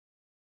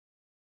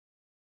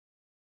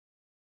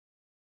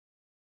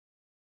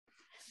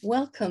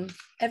welcome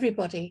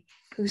everybody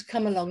who's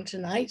come along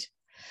tonight.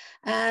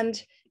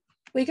 And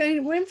we're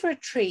in for a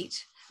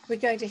treat. We're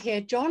going to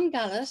hear John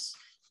Gallas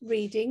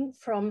reading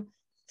from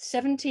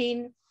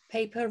 17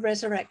 Paper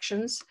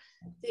Resurrections,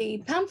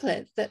 the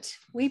pamphlet that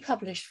we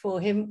published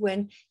for him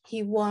when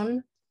he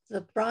won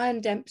the Brian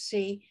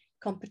Dempsey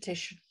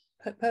competition,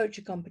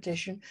 poetry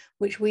competition,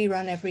 which we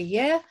run every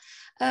year,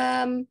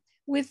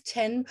 with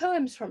 10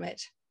 poems from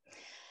it.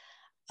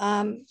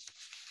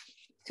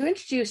 To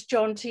introduce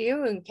John to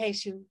you, in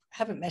case you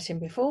haven't met him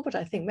before, but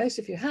I think most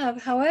of you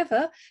have.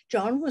 However,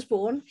 John was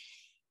born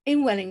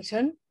in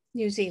Wellington,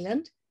 New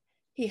Zealand.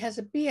 He has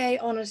a BA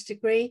honours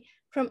degree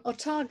from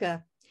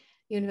Otago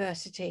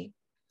University.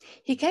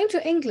 He came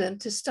to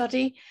England to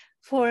study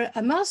for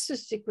a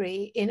master's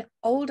degree in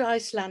Old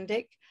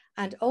Icelandic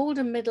and Old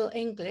and Middle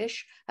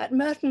English at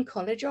Merton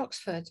College,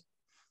 Oxford,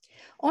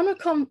 on a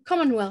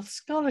Commonwealth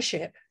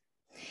scholarship.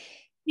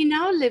 He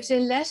now lives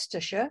in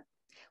Leicestershire,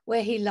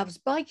 where he loves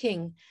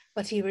biking,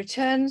 but he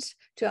returns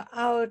to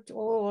our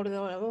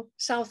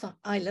South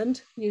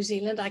Island, New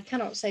Zealand. I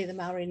cannot say the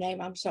Maori name,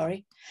 I'm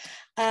sorry,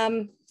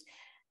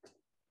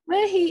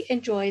 where he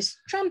enjoys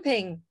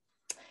tramping.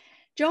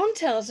 John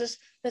tells us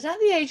that at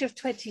the age of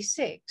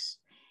 26,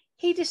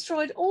 he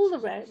destroyed all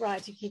the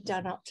writing he'd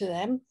done up to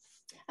then,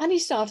 and he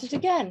started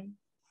again.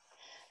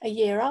 A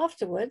year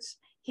afterwards,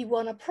 he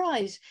won a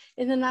prize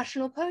in the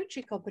National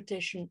Poetry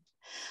Competition.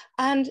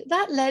 And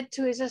that led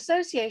to his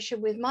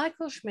association with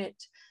Michael Schmidt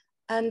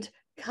and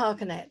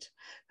Harkenet,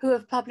 who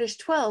have published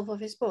 12 of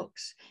his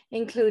books,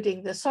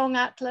 including The Song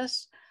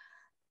Atlas,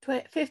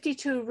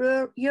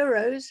 52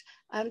 Euros,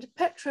 and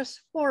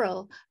Petrus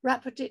Borel,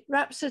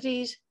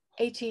 Rhapsodies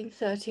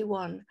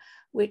 1831,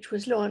 which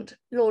was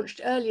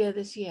launched earlier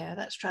this year.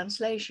 That's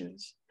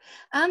translations.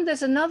 And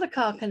there's another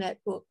Harkenet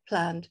book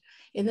planned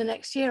in the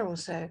next year or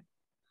so.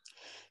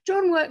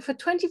 John worked for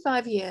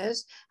 25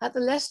 years at the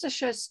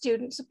Leicestershire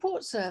Student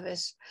Support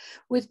Service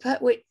with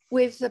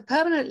the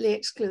permanently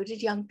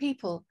excluded young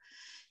people,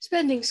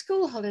 spending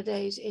school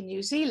holidays in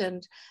New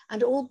Zealand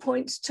and all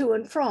points to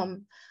and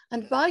from,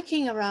 and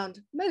biking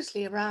around,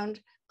 mostly around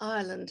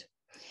Ireland.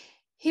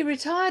 He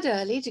retired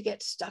early to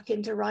get stuck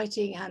into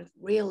writing and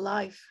real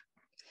life.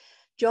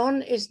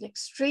 John is an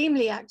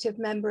extremely active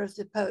member of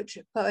the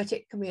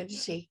poetic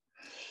community.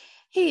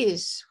 He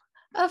is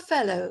a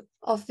fellow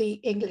of the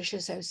English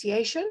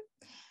Association,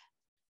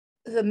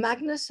 the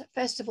Magnus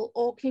Festival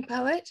Orkney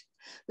poet,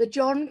 the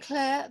John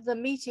Clare The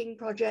Meeting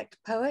Project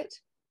poet,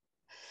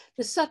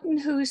 the Sutton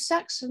Hoo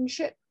Saxon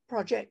Ship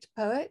Project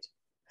poet,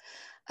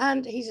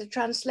 and he's a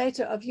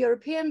translator of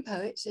European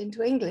poets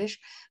into English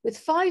with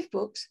 5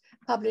 books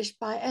published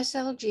by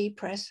SLG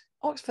Press,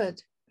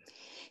 Oxford.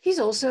 He's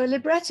also a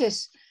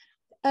librettist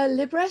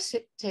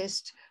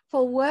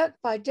for work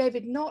by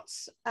David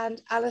Knotts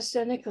and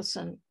Alistair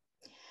Nicholson.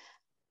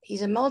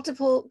 He's a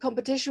multiple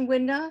competition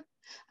winner,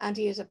 and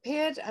he has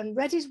appeared and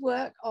read his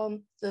work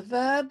on The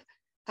Verb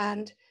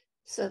and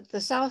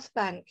the South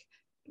Bank,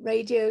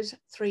 Radios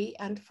 3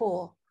 and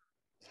 4.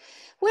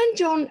 When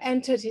John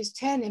entered his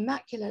 10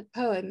 immaculate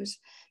poems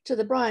to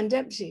the Brian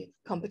Dempsey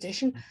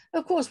competition,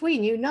 of course, we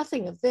knew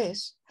nothing of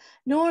this,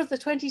 nor of the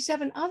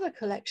 27 other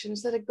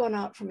collections that had gone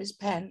out from his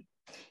pen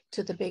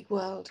to the big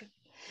world.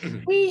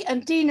 We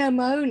and Dino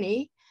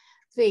Mahoney,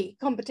 the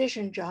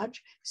competition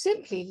judge,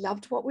 simply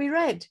loved what we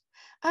read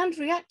and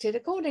reacted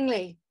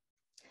accordingly.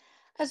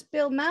 As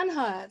Bill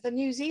Manhire, the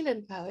New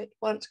Zealand poet,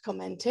 once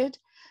commented,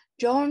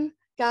 John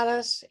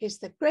Gallas is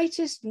the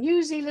greatest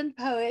New Zealand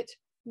poet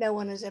no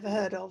one has ever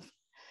heard of.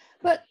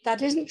 But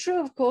that isn't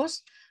true, of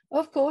course.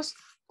 Of course,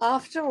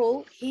 after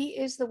all, he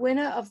is the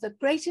winner of the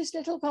greatest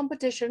little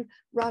competition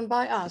run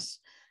by us,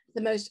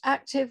 the most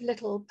active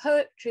little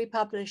poetry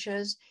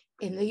publishers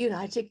in the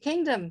United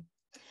Kingdom.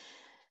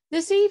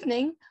 This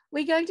evening,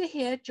 we're going to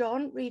hear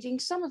John reading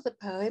some of the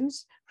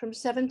poems from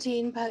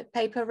 17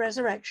 Paper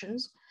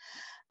Resurrections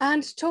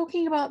and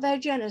talking about their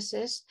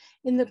genesis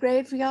in the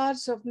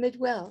graveyards of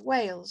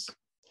Mid-Wales,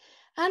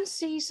 and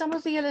see some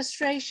of the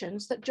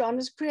illustrations that John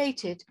has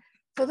created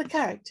for the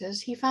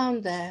characters he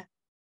found there.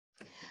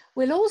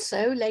 We'll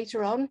also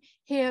later on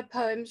hear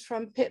poems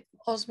from Pip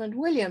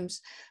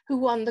Osmond-Williams, who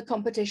won the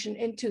competition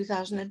in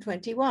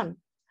 2021,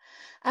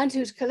 and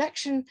whose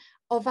collection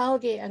of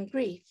Algae and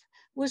Grief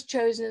was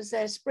chosen as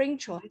their spring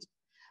choice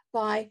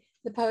by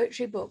the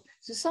Poetry Book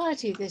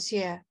Society this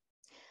year.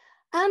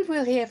 And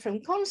we'll hear from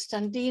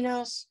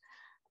Konstantinos,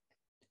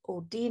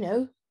 or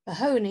Dino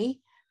Mahoney,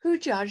 who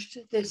judged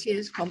this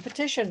year's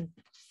competition,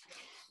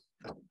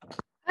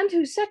 and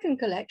whose second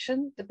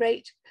collection, The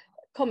Great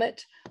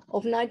Comet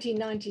of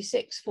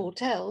 1996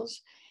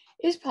 Foretells,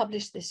 is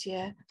published this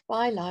year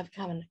by Live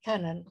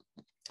Canon.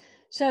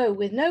 So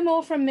with no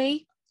more from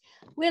me,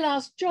 we'll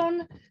ask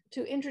John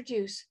to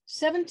introduce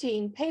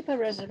 17 Paper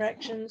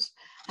Resurrections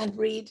and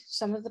read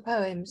some of the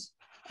poems.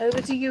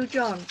 Over to you,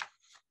 John.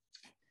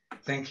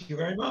 Thank you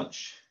very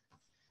much.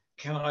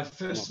 Can I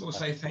first of all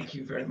say thank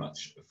you very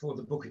much for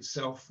the book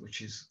itself,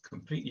 which is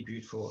completely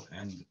beautiful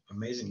and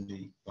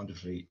amazingly,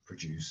 wonderfully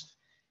produced,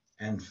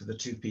 and for the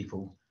 2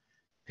 people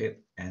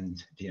Pip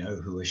and Dino,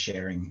 who are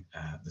sharing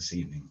this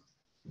evening.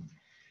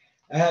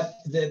 I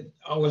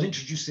will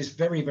introduce this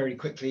very, very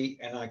quickly,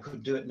 and I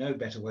could do it no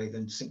better way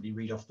than simply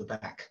read off the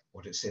back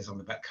what it says on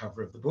the back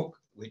cover of the book,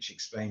 which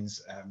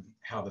explains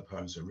how the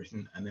poems are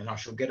written, and then I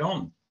shall get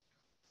on.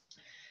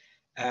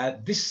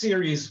 This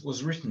series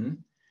was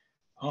written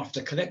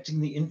after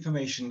collecting the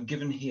information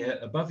given here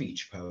above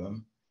each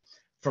poem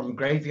from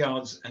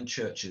graveyards and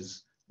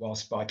churches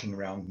whilst biking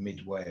around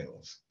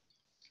mid-Wales.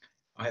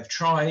 I have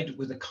tried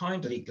with a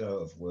kindly glow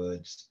of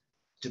words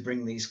to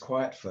bring these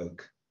quiet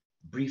folk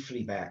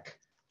briefly back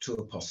to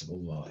a possible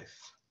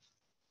life.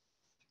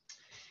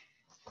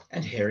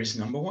 And here is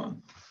number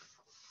one.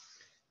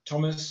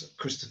 Thomas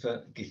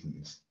Christopher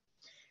Gittins.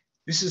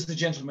 This is the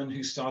gentleman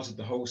who started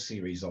the whole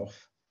series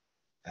off.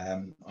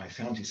 I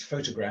found his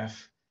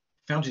photograph,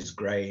 found his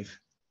grave,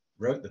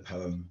 wrote the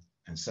poem,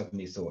 and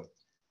suddenly thought,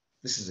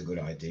 this is a good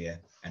idea,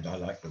 and I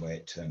like the way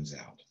it turns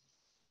out.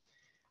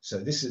 So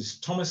this is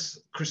Thomas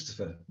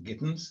Christopher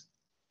Gittins.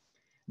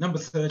 Number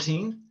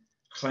 13,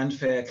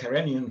 Llanfair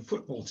Carenian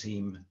football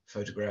team,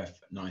 photograph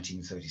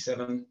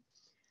 1937,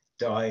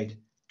 died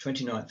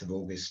 29th of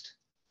August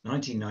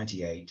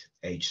 1998,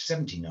 age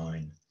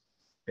 79,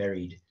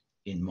 buried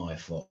in my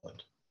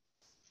fod.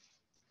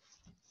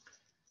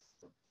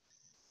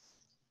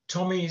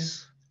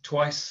 Tommy's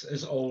twice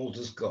as old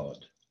as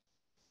God.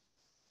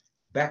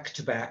 Back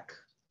to back,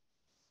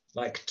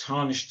 like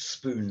tarnished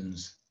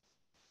spoons,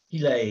 he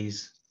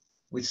lays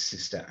with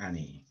Sister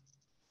Annie.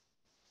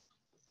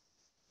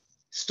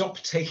 Stop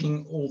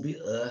taking all the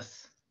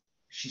earth,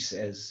 she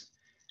says,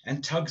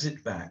 and tugs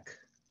it back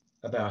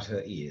about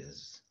her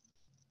ears.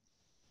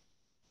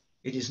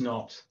 It is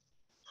not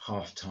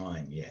half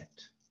time yet.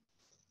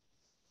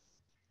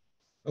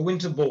 A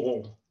winter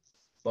ball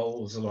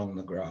bowls along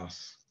the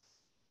grass.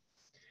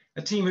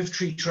 A team of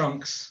tree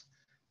trunks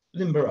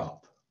limber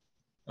up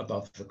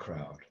above the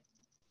crowd.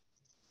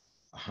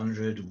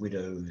 100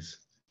 widows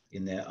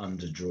in their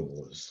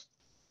underdrawers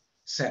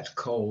sat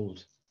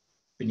cold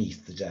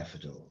beneath the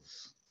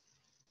daffodils.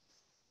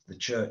 The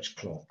church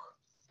clock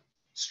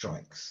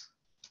strikes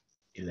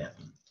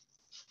 11.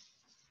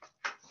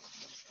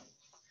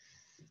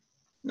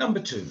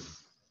 Number 2,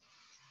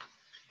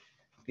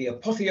 the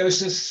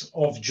apotheosis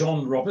of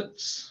John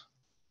Roberts,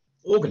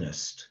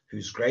 organist,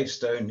 whose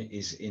gravestone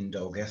is in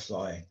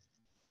Dolgellau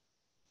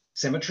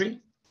Cemetery,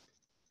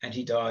 and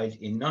he died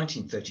in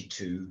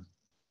 1932,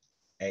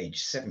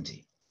 age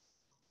 70.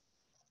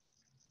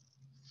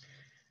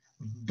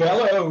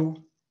 Bellow,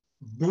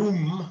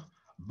 boom,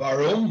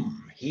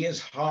 barum, he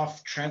is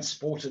half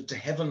transported to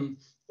heaven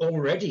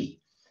already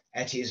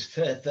at his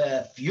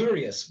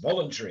furious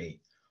voluntary,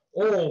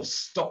 all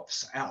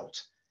stops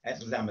out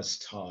at Lammas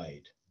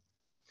tide.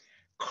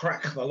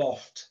 Crack the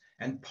loft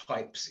and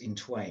pipes in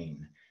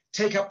twain,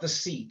 take up the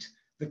seat,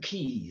 the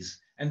keys,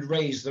 and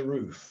raise the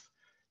roof.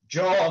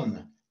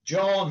 John,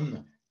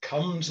 John,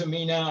 come to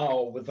me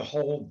now with the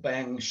whole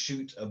bang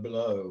shoot a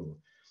blow.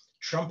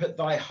 Trumpet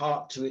thy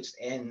heart to its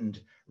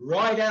end,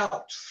 ride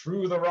out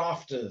through the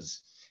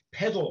rafters,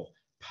 pedal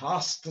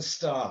past the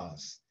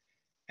stars,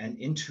 and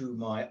into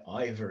my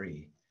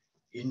ivory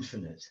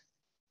infinite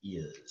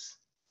ears.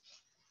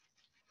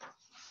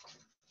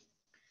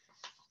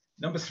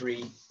 Number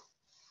 3,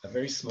 a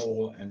very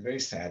small and very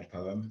sad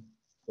poem,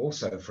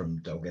 also from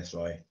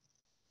Dolgellau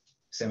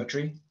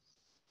Cemetery.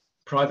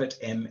 Private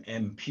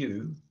M.M.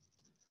 Pugh,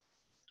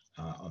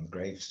 on the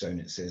gravestone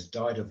it says,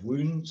 died of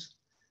wounds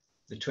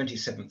the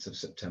 27th of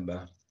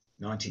September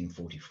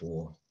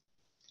 1944,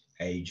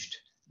 aged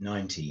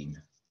 19,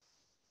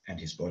 and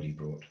his body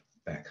brought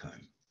back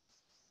home.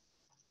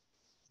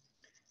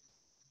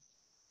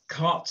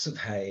 Carts of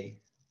hay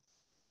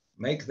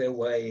make their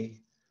way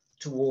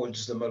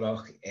towards the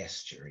Moloch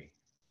estuary.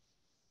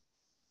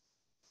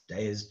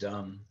 Day is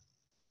done.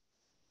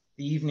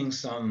 The evening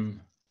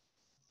sun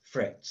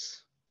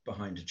frets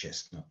behind a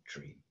chestnut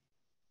tree.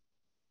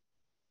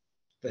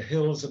 The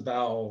hills are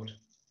bowed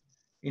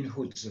in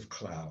hoods of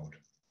cloud.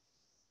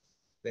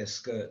 Their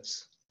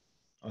skirts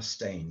are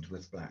stained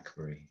with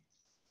blackberry.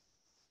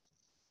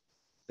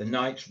 The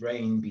night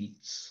rain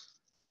beats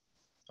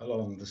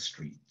along the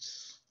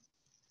streets.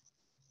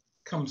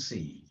 Come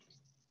see,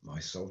 my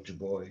soldier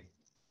boy,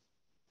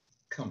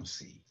 come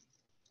see.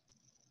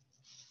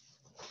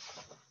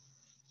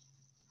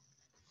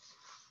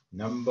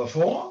 Number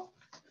 4,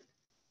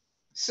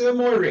 Sir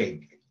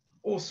Moirig,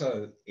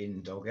 also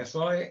in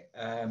Dolgellau,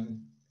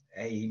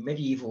 a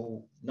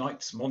medieval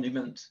knight's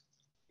monument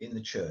in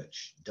the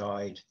church,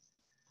 died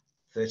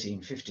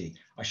 1350.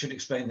 I should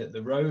explain that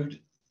the road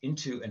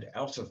into and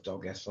out of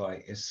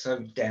Dolgellau is so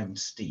damn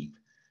steep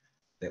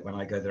that when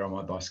I go there on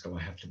my bicycle,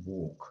 I have to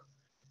walk,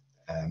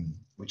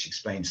 which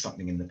explains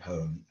something in the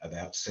poem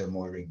about Sir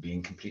Moirig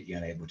being completely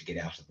unable to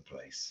get out of the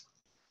place,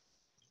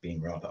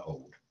 being rather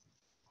old.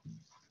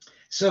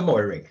 Sir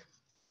Moirig.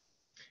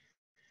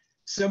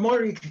 Sir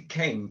Moirig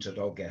came to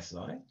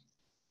Dolgellau.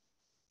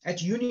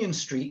 At Union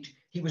Street,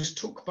 he was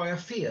took by a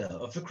fear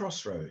of the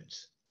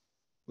crossroads,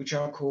 which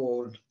are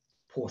called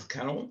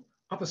Porthcannel,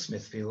 Upper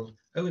Smithfield,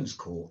 Owens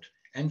Court,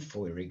 and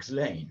Foyrig's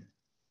Lane,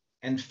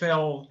 and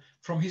fell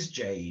from his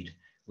jade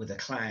with a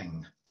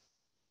clang.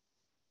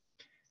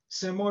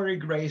 Sir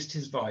Moyrig raised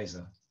his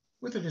visor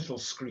with a little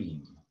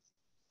scream.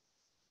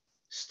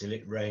 Still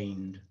it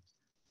reigned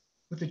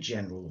with a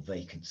general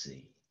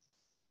vacancy.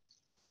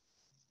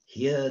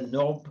 Here,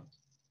 Nob,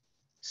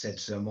 said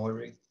Sir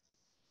Moyrig,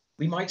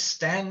 we might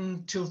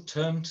stand till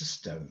turned to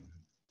stone,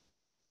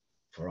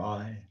 for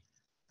I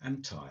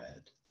am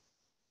tired.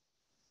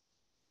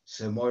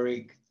 Sir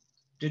Moyrig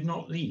did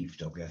not leave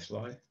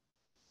Dogethly.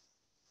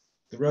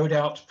 The road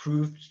out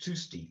proved too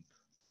steep.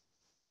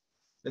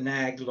 The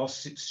nag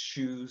lost its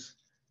shoes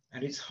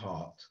and its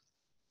heart.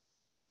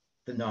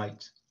 The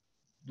night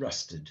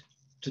rusted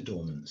to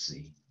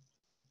dormancy.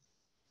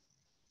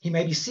 He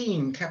may be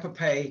seen cap a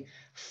pie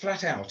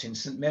flat out in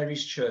St.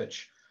 Mary's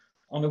Church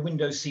on a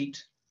window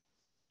seat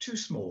too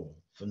small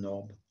for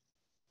Nob,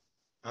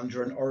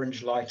 under an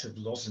orange light of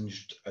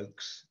lozenged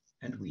oaks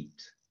and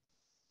wheat,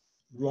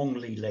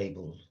 wrongly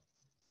labelled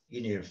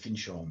Inir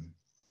Finchon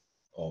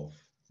of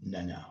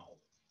Nanau.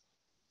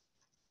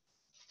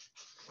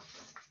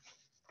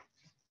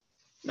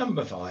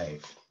 Number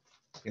 5.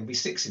 There'll be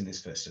 6 in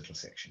this first little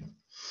section.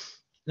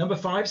 Number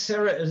 5,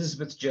 Sarah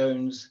Elizabeth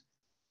Jones.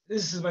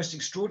 This is the most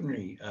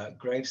extraordinary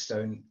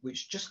gravestone,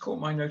 which just caught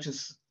my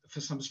notice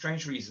for some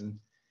strange reason,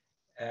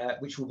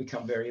 which will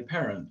become very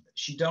apparent.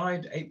 She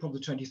died April the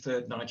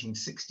 23rd,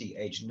 1960,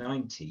 aged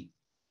 90.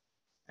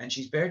 And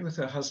she's buried with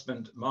her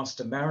husband,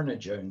 Master Mariner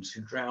Jones,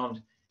 who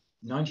drowned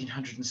in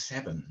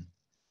 1907,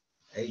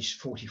 aged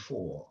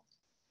 44.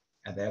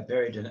 And they're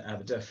buried in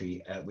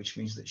Aberdyfi, which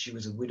means that she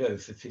was a widow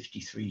for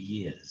 53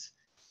 years.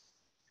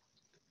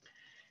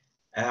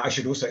 I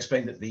should also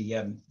explain that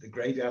the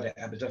graveyard at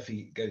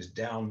Aberdyfi goes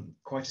down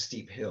quite a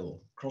steep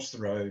hill, across the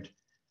road,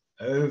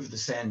 over the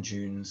sand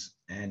dunes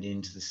and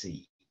into the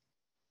sea.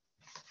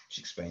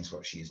 She explains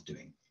what she is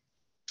doing.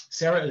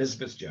 Sarah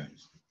Elizabeth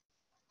Jones.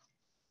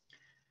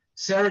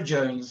 Sarah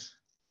Jones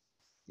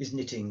is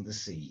knitting the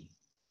sea.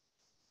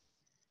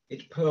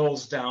 It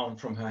purls down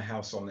from her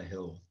house on the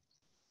hill,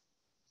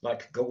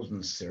 like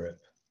golden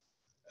syrup,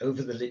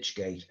 over the Lich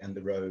Gate and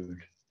the road,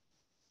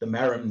 the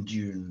Marham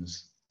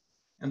dunes,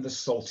 and the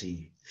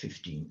salty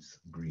 15th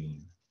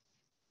green.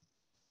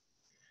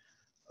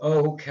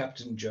 Oh,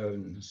 Captain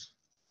Jones,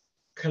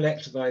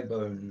 collect thy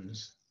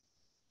bones,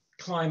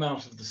 climb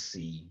out of the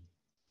sea,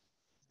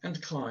 and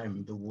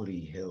climb the woolly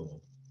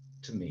hill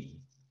to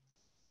me.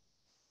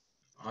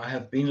 I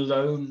have been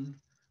alone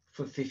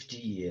for 50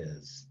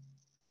 years,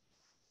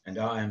 and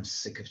I am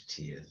sick of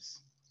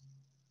tears.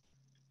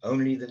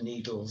 Only the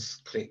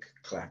needles click,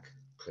 clack,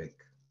 click.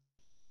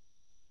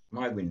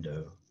 My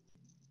window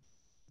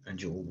and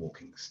your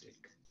walking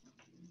stick.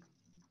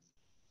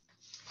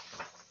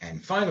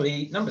 And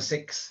finally, number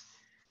 6,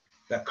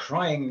 the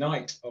Crying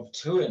Night of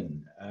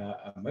Tuin,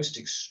 a most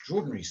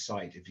extraordinary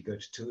sight if you go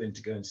to Tuin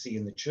to go and see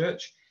in the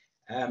church.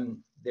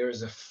 There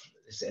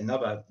is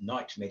another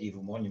night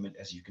medieval monument,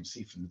 as you can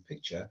see from the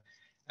picture,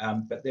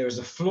 but there is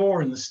a flaw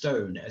in the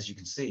stone, as you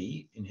can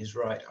see in his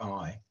right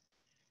eye,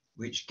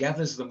 which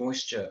gathers the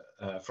moisture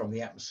from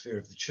the atmosphere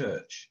of the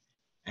church,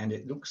 and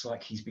it looks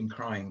like he's been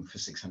crying for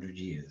 600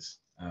 years,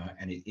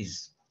 and it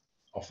is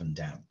often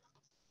damp.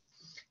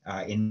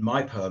 In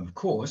my poem, of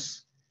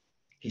course,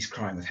 he's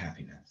crying with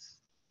happiness.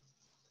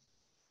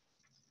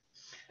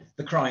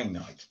 The Crying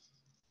Night.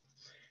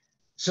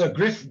 Sir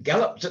Griff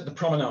galloped at the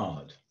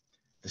promenade.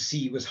 The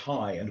sea was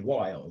high and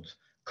wild.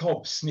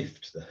 Cobb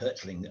sniffed the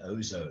hurtling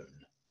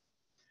ozone.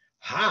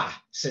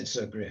 Ha, said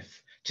Sir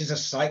Griff, 'tis a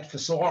sight for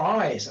sore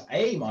eyes,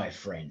 eh, my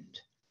friend?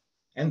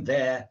 And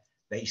there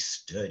they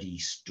sturdy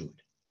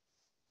stood.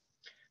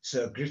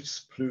 Sir Griff's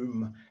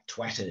plume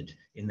twattered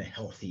in the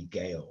healthy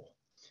gale.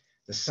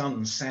 The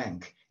sun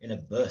sank in a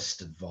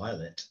burst of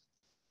violet.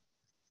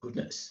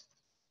 Goodness,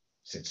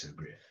 said Sir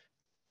Griff.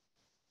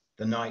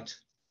 The night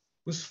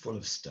was full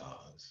of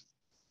stars.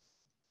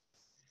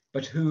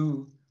 But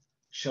who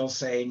shall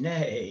say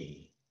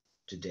nay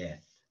to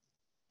death,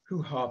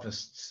 who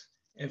harvests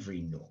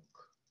every nook?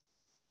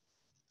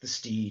 The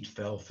steed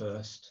fell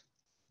first.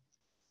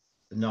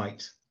 The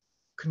night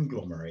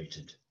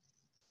conglomerated.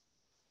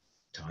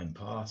 Time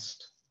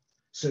passed.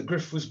 Sir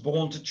Griff was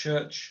borne to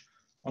church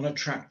on a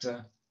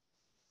tractor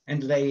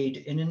and laid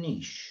in a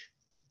niche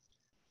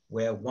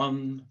where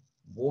one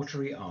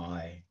watery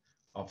eye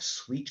of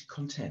sweet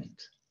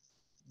content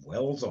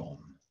wells on,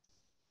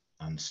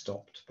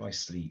 unstopped by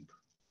sleep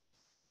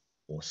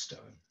or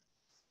stone.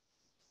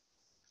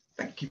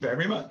 Thank you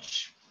very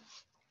much.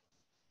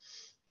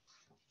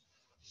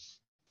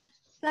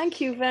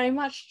 Thank you very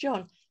much,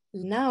 John.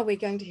 Now we're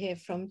going to hear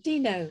from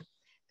Dino,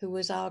 who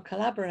was our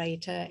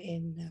collaborator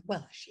in,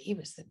 well, he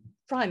was the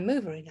prime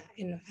mover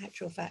in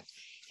actual fact,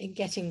 in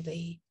getting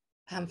the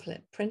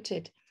pamphlet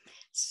printed.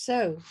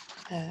 So,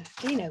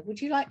 Dino,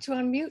 would you like to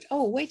unmute?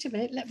 Oh, wait a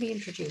minute, let me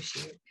introduce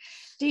you.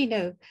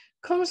 Dino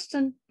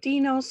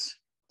Konstantinos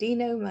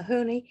Dino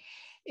Mahoney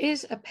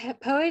is a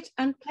poet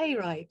and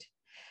playwright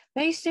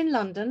based in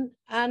London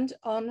and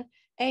on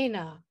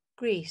Aina,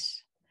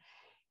 Greece.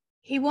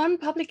 He won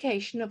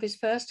publication of his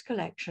first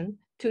collection,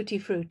 Tutti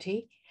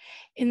Frutti,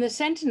 in the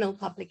Sentinel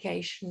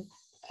publication,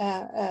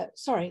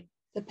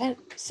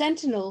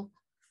 Sentinel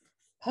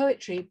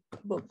Poetry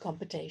Book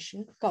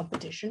competition,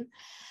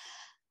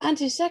 and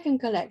his second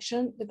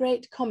collection, The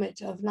Great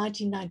Comet of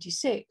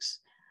 1996,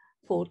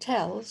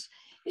 Foretells,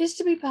 is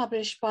to be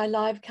published by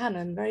Live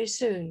Canon very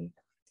soon.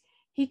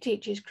 He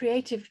teaches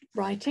creative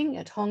writing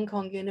at Hong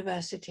Kong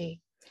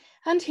University,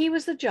 and he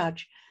was the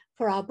judge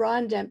for our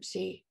Brian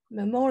Dempsey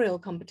Memorial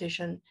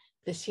Competition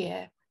this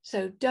year.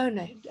 So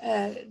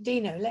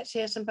Dino, let's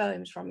hear some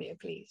poems from you,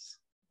 please.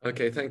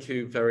 Okay, thank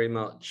you very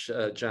much,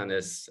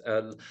 Janice.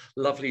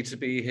 Lovely to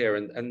be here,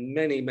 and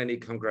many, many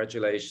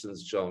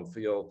congratulations, John,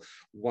 for your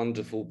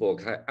wonderful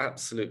book. I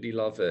absolutely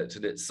love it,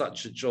 and it's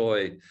such a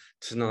joy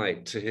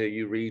tonight to hear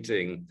you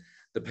reading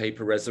the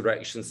paper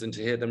Resurrections and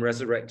to hear them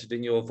resurrected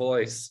in your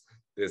voice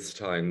this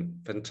time.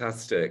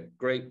 Fantastic.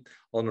 Great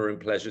honor and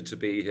pleasure to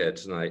be here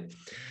tonight.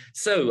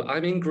 So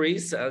I'm in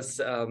Greece,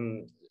 as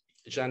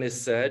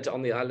Janice said,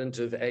 on the island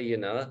of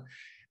Aegina,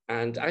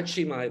 and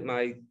actually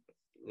my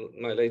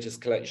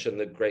latest collection,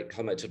 The Great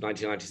Comet of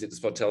 1996,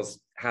 Foretells,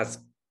 has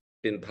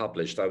been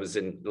published. I was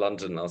in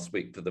London last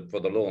week for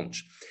the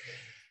launch.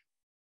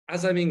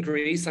 As I'm in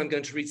Greece, I'm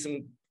going to read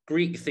some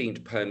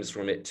Greek-themed poems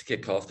from it to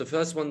kick off. The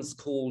first one's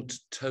called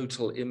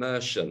Total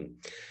Immersion.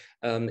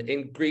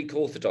 In Greek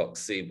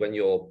Orthodoxy, when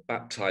you're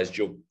baptized,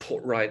 you're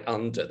put right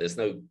under. There's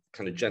no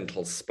kind of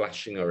gentle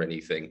splashing or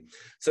anything.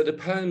 So the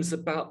poem's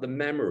about the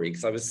memory,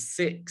 because I was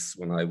 6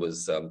 when I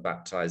was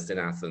baptized in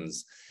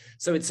Athens.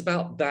 So it's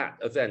about that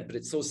event, but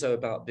it's also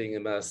about being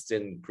immersed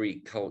in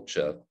Greek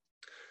culture.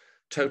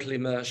 Total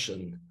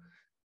immersion.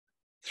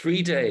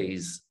 3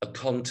 days, a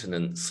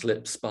continent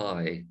slips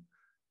by.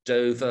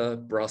 Dover,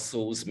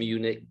 Brussels,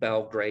 Munich,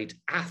 Belgrade,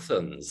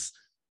 Athens.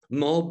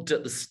 Mobbed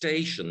at the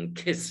station,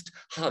 kissed,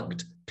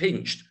 hugged,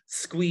 pinched,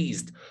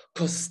 squeezed.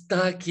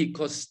 Kostaki,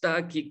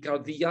 Kostaki,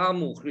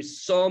 Kardiamu,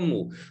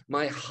 Chrysomu,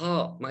 my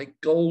heart, my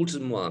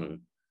golden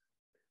one.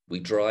 We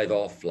drive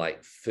off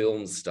like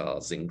film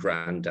stars in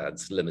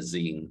Grandad's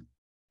limousine.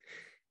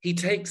 He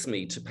takes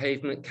me to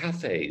pavement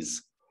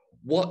cafes,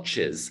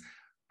 watches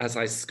as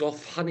I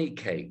scoff honey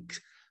cake,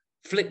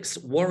 flicks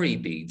worry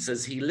beads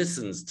as he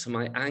listens to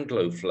my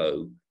Anglo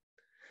flow,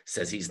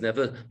 says he's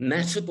never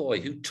met a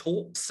boy who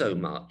talks so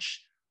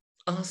much,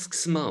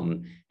 asks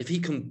mum if he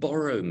can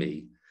borrow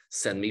me,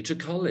 send me to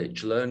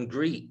college, learn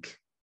Greek.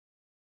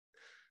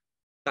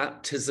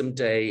 Baptism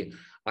day,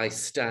 I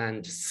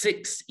stand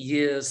 6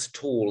 years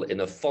tall in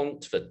a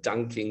font for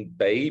dunking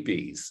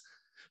babies,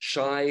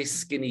 shy,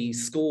 skinny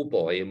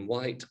schoolboy in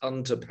white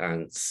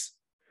underpants.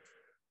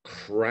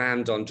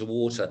 Crammed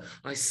underwater,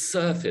 I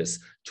surface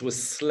to a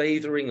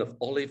slathering of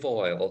olive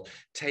oil,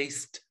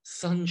 taste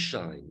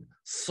sunshine,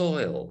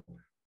 soil,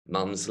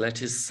 mum's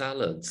lettuce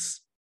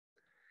salads.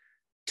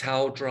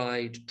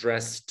 Towel-dried,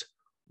 dressed,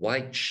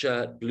 white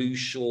shirt, blue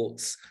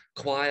shorts,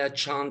 choir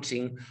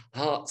chanting,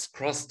 hearts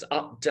crossed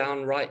up,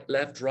 down, right,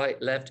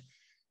 left.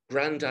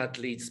 Grandad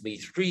leads me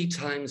 3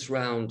 times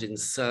round in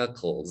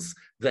circles,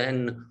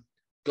 then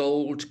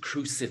gold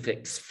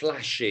crucifix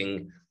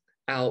flashing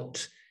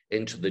out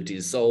into the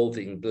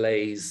dissolving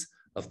blaze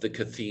of the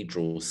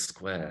cathedral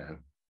square.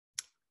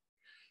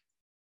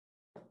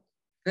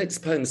 Next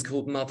poem is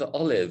called Mother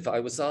Olive. I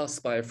was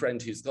asked by a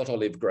friend who's got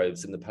olive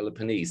groves in the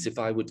Peloponnese if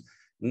I would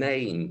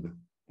name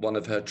one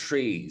of her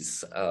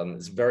trees.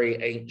 It's a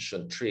very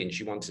ancient tree, and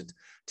she wanted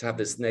to have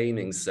this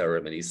naming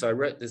ceremony. So I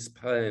wrote this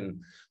poem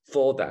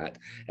for that.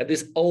 And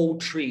this old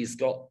tree's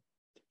got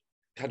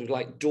kind of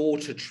like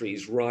daughter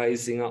trees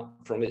rising up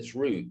from its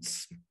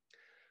roots.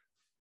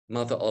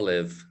 Mother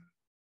Olive.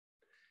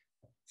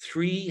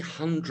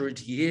 300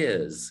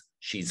 years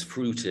she's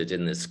fruited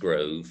in this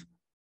grove.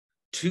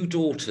 2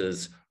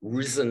 daughters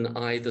risen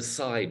either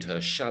side her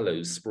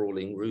shallow,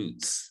 sprawling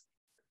roots.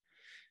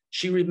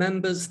 She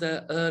remembers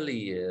their early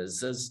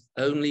years as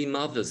only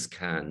mothers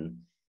can,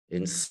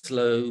 in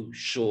slow,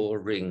 sure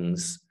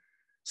rings,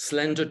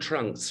 slender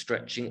trunks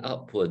stretching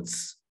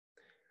upwards.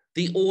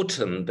 The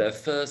autumn, their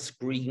first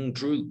green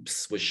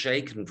droops were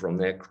shaken from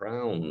their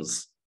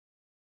crowns.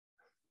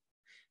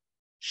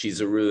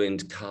 She's a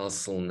ruined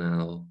castle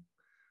now,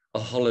 a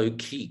hollow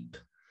keep,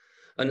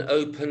 an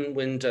open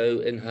window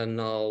in her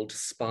gnarled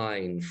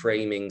spine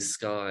framing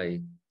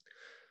sky,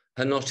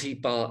 her knotty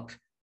bark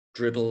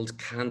dribbled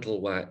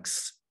candle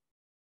wax.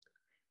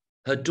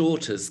 Her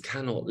daughters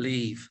cannot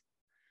leave.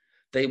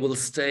 They will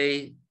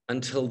stay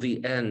until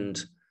the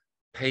end,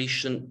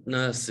 patient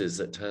nurses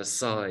at her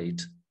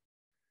side.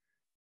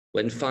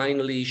 When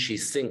finally she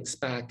sinks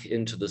back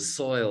into the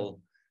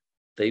soil,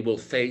 they will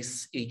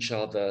face each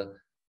other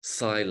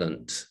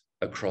silent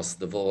across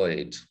the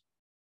void.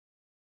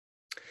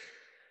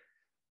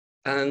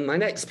 And my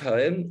next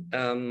poem,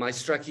 My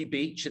Stracky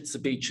Beach, it's a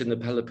beach in the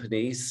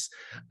Peloponnese.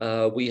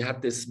 We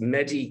had this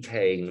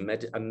Mediterranean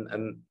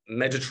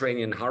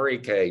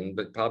hurricane,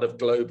 but part of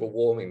global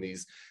warming,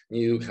 these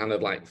new kind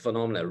of like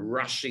phenomena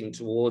rushing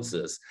towards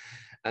us.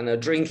 And a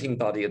drinking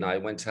buddy and I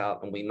went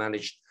out and we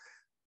managed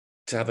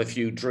to have a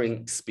few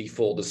drinks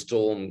before the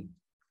storm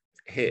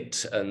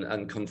hit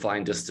and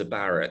confined us to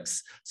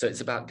barracks. So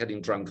it's about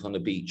getting drunk on a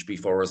beach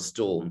before a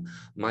storm.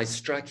 My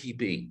Strachey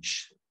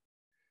Beach.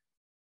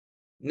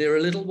 Near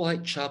a little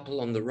white chapel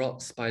on the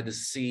rocks by the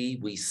sea,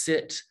 we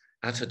sit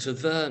at a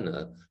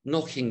taverna,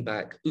 knocking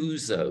back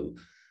ouzo,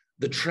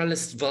 the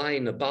trellised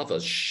vine above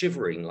us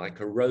shivering like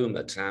a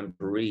Roma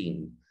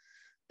tambourine.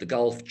 The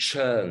Gulf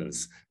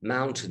churns,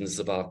 mountains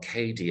of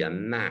Arcadia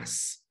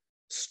mass,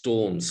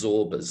 storm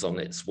Zorbas on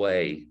its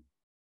way.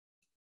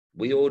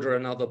 We order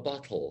another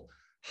bottle,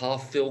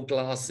 half-filled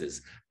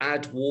glasses,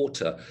 add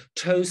water,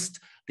 toast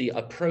the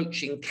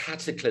approaching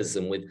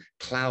cataclysm with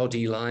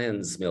cloudy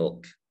lion's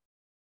milk.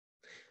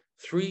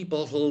 3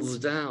 bottles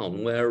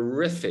down, we're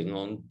riffing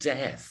on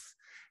death,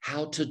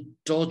 how to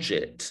dodge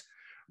it,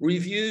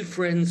 review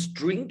friends'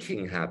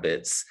 drinking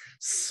habits,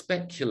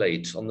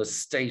 speculate on the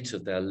state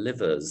of their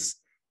livers,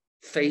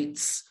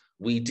 fates,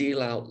 we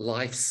deal out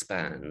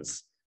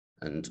lifespans,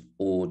 and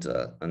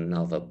order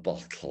another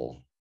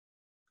bottle.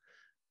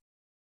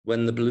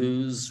 When the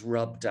blues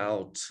rubbed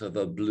out of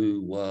a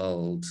blue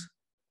world,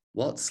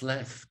 what's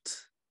left?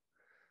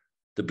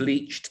 The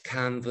bleached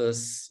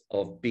canvas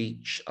of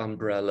beach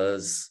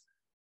umbrellas,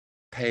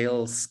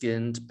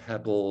 pale-skinned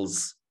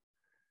pebbles,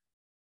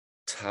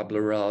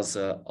 tabula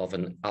rasa of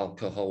an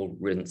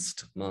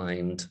alcohol-rinsed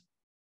mind.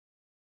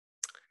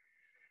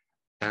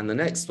 And the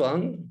next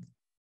one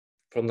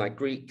from that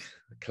Greek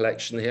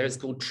collection here is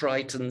called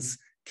Triton's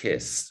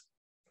Kiss.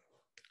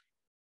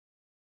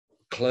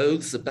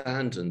 Clothes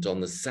abandoned on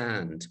the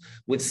sand,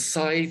 with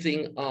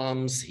scything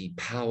arms he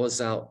powers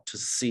out to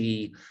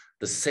sea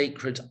the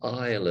sacred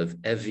isle of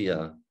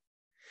Evia.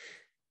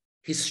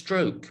 His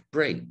stroke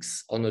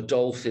breaks on a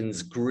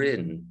dolphin's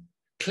grin,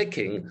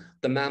 clicking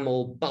the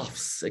mammal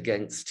buffs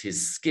against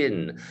his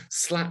skin,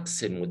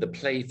 slaps him with a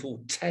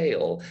playful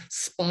tail,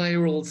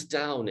 spirals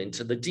down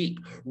into the deep,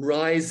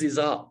 rises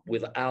up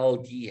with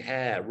algae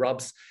hair,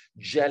 rubs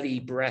jelly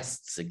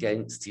breasts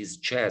against his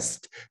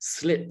chest,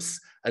 slips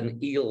an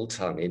eel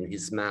tongue in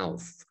his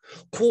mouth,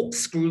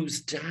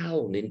 corkscrews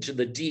down into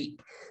the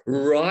deep,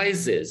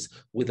 rises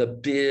with a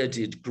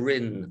bearded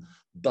grin,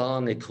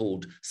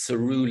 barnacled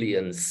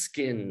cerulean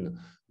skin,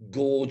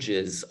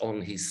 gorges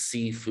on his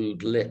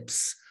seafood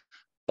lips,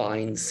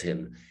 binds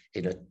him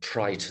in a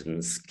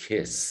Triton's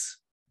kiss.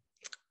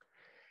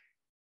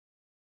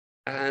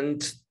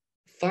 And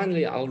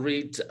finally, I'll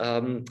read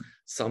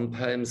some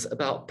poems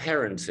about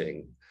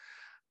parenting.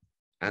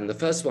 And the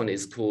first one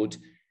is called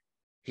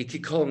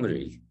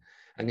Hikikomori.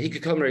 And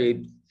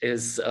hikikomori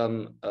is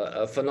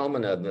a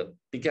phenomenon that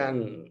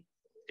began,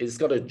 it's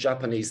got a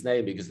Japanese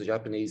name because the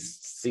Japanese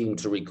seem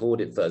to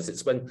record it first.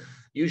 It's when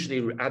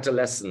usually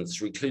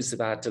adolescents,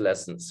 reclusive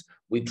adolescents,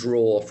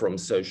 withdraw from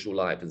social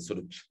life and sort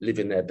of live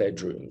in their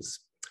bedrooms.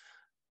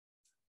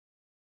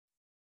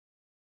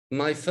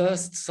 My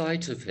first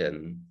sight of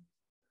him,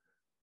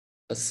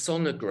 a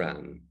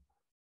sonogram,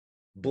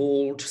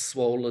 bald,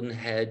 swollen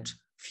head,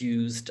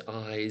 fused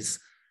eyes,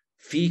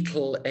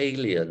 fecal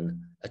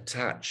alien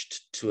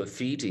attached to a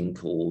feeding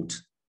cord.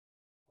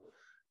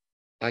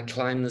 I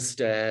climb the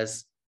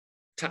stairs,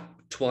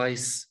 tap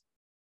twice,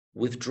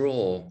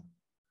 withdraw.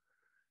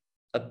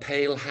 A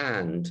pale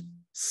hand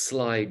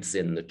slides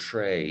in the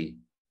tray.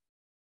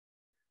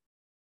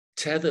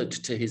 Tethered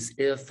to his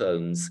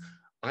earphones,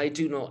 I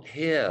do not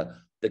hear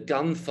the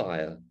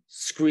gunfire,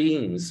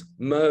 screams,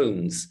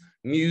 moans,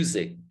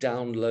 music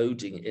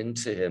downloading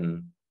into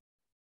him.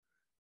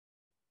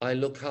 I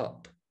look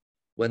up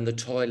when the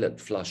toilet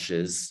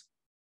flushes,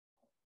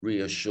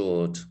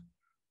 reassured.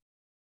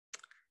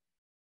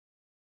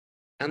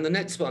 And the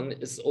next one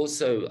is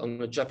also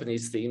on a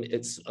Japanese theme.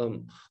 It's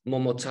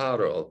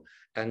Momotaro,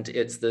 and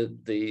it's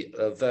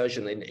the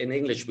version, in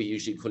English we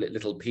usually call it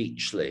Little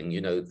Peachling,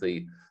 you know,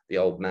 the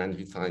old man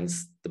who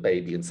finds the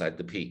baby inside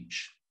the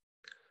peach.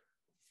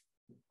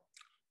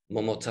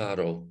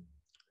 Momotaro.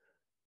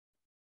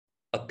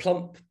 A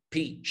plump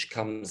peach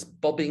comes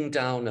bobbing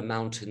down a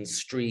mountain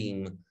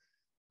stream.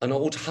 An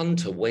old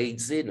hunter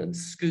wades in and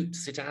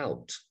scoops it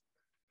out.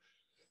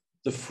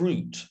 The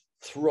fruit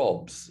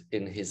throbs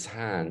in his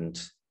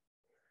hand.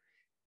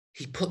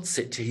 He puts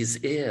it to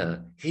his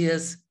ear,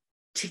 hears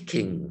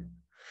ticking,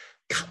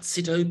 cuts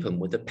it open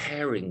with a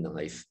paring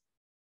knife.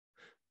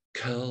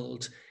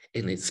 Curled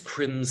in its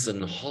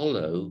crimson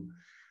hollow,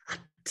 a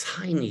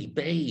tiny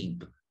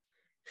babe.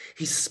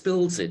 He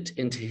spills it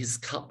into his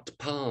cupped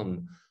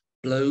palm,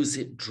 blows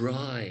it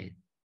dry.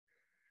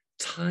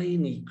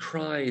 Tiny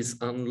cries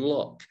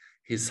unlock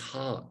his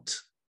heart.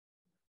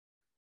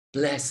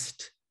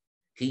 Blessed,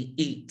 he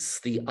eats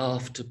the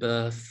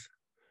afterbirth,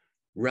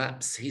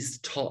 wraps his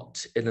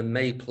tot in a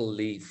maple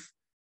leaf,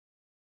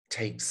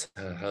 takes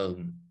her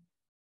home.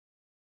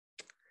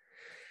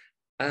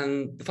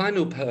 And the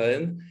final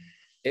poem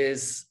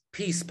is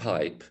Peace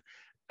Pipe,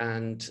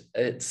 and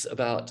it's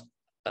about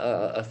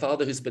a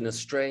father who's been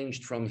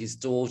estranged from his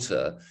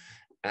daughter,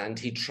 and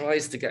he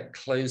tries to get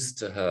close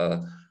to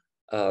her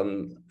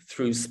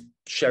through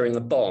sharing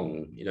a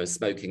bong, you know,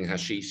 smoking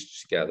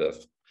hashish together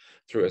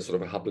through a sort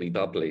of a hubbly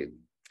bubbly.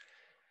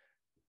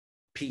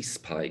 Peace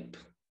Pipe.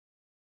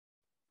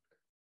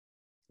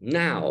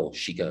 Now,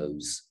 she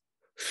goes.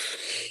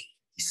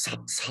 He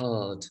sucks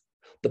hard.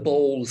 The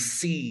bowl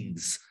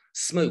seethes.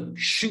 Smoke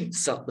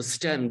shoots up the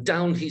stem,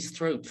 down his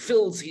throat,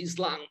 fills his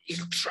lung. He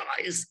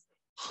tries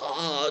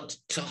hard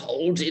to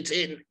hold it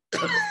in.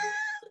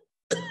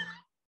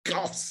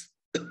 Coughs.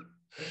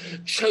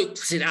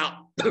 Chokes it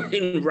out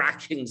in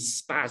racking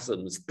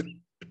spasms.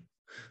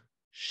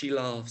 She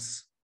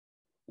laughs.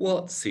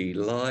 What's he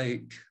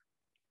like?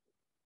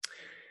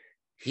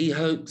 He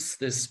hopes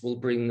this will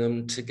bring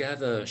them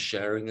together,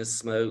 sharing a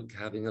smoke,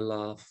 having a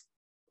laugh.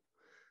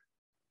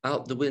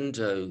 Out the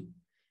window,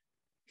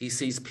 he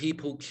sees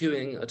people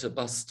queuing at a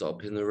bus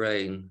stop in the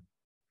rain.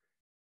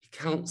 He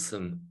counts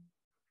them,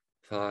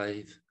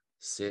 5,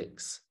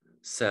 6,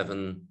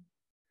 7,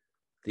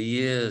 the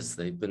years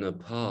they've been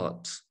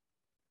apart.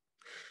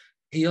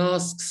 He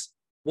asks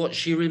what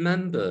she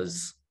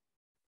remembers.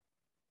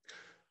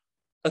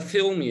 A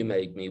film you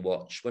made me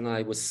watch when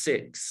I was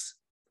 6.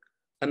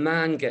 A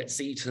man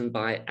gets eaten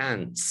by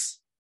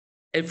ants,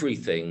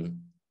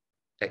 everything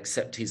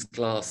except his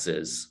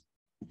glasses.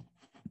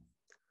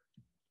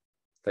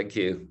 Thank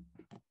you.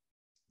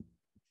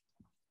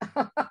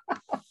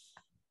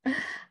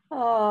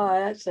 Oh,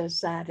 that's a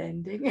sad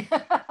ending.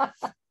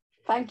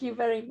 Thank you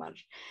very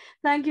much.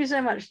 Thank you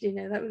so much,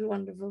 Dino. That was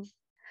wonderful.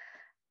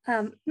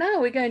 Now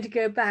we're going to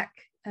go back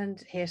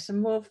and hear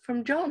some more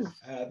from John.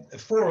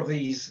 4 of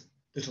these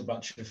little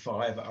bunch of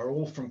 5 are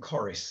all from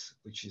Corris,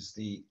 which is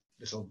the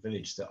little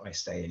village that I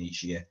stay in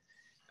each year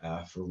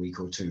for a week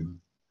or two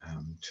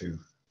to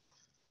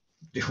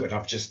do what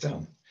I've just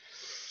done.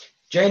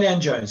 Jane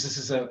Ann Jones, this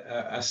is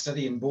a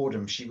study in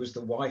boredom. She was the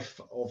wife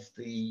of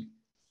the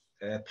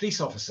police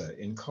officer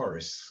in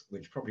Corris,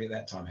 which probably at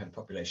that time had a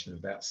population of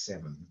about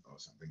 7 or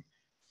something.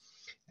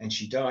 And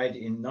she died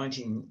in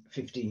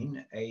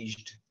 1915,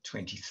 aged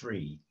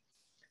 23,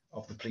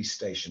 of the police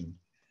station,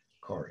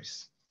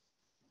 Corris.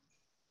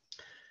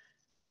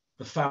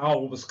 The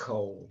fowl was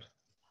cold.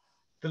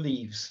 The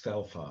leaves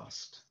fell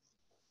fast.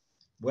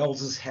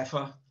 Wells's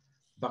heifer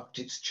bucked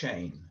its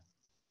chain.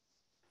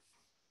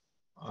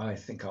 I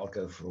think I'll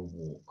go for a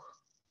walk,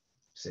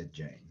 said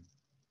Jane.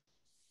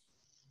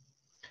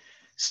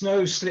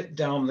 Snow slipped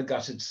down the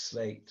gutted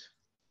slate.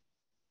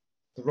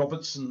 The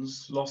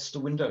Robertsons lost a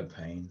window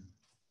pane.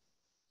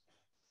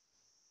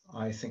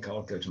 I think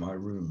I'll go to my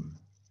room,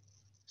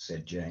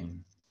 said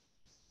Jane.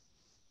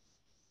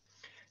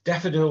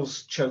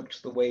 Daffodils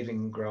choked the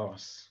waving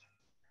grass.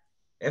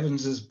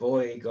 Evans's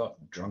boy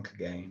got drunk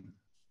again.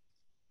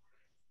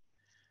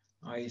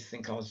 I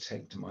think I'll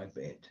take to my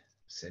bed,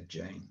 said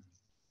Jane.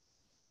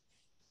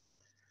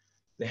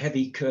 The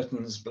heavy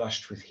curtains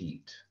blushed with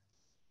heat.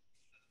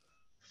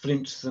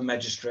 Flint the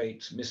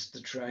magistrate missed the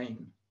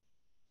train.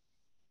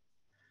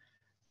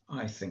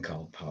 I think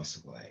I'll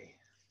pass away,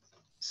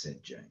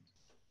 said Jane.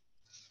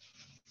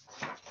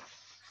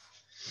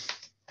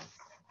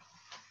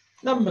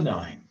 Number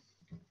 9.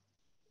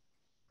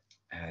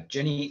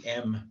 Jenny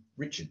M.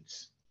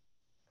 Richards.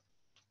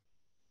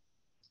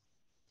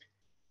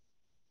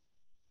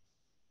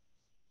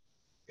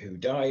 Who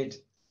died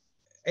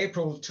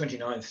April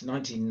 29th,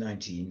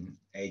 1919,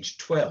 aged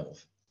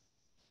 12,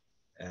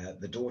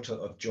 the daughter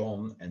of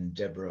John and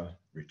Deborah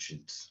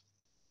Richards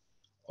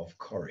of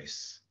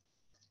Corris.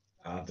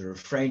 The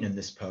refrain in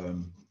this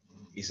poem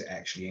is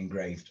actually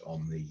engraved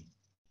on the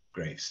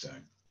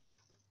gravestone.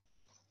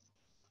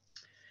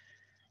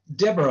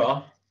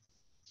 Deborah,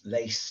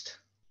 laced,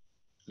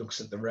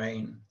 looks at the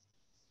rain.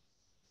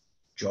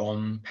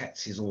 John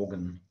pats his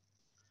organ,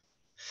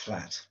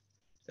 flat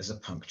as a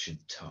punctured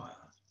tire.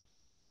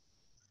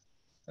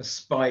 A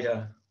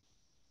spider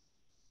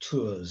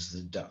tours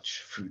the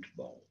Dutch fruit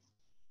bowl.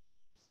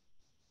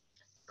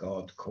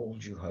 God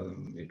called you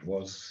home, it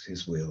was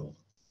his will,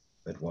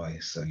 but why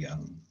so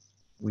young,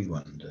 we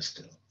wonder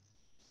still.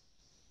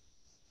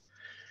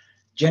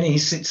 Jenny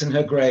sits in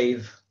her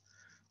grave,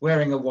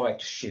 wearing a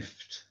white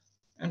shift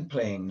and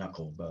playing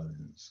knuckle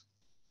bones.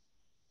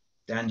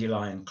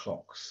 Dandelion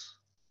clocks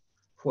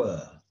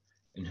whir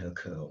in her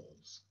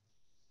curls.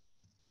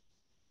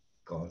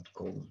 God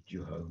called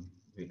you home,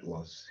 it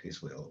was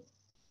his will,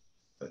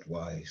 but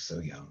why so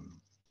young,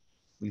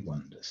 we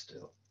wonder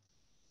still.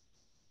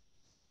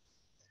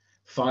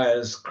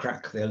 Fires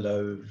crack their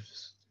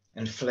loaves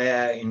and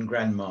flare in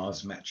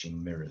grandma's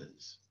matching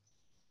mirrors.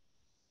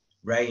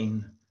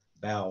 Rain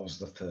bows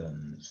the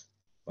ferns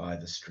by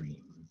the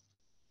stream.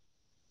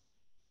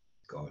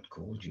 God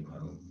called you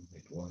home,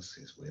 it was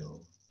his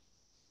will,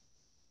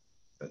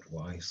 but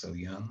why so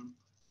young,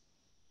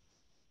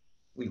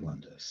 we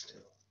wonder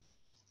still.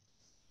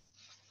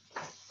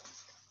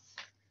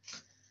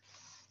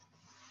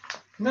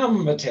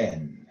 Number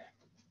 10,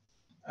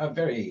 a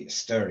very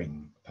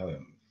stirring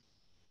poem.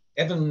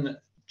 Evan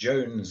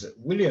Jones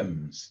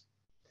Williams,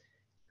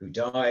 who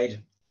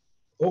died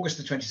August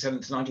the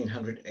 27th,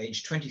 1900,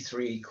 aged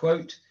 23,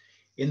 quote,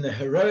 in the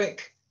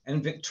heroic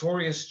and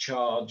victorious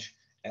charge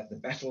at the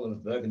Battle of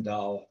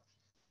Bergendal,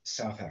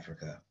 South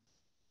Africa,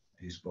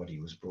 whose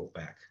body was brought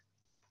back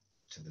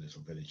to the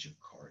little village of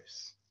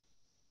Corris.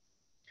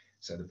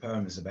 So the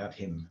poem is about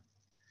him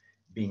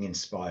being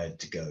inspired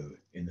to go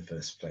in the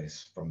first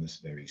place from this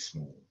very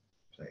small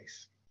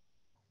place.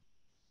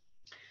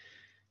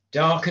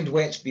 Dark and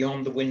wet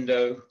beyond the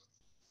window,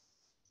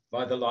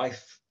 by the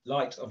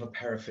light of a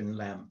paraffin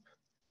lamp,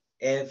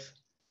 Ev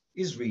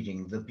is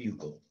reading the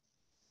Bugle.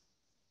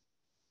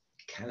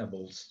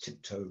 Cannibals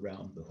tiptoe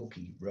round the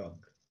hooky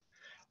rug.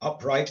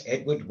 Upright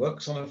Edward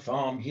works on a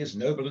farm. He is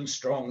noble and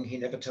strong. He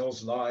never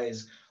tells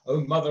lies.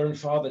 Oh, mother and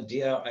father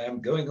dear, I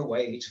am going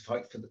away to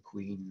fight for the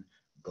Queen.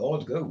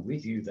 God go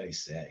with you, they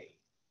say.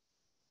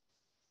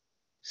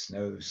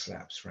 Snow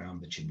slaps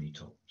round the chimney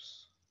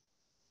tops.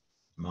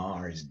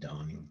 Ma is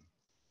darning.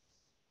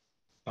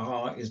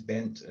 Pa is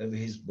bent over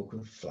his book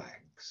of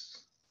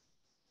flags.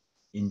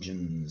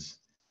 Injuns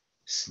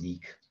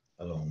sneak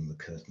along the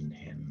curtain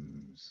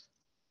hems.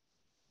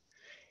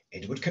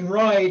 Edward can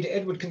ride,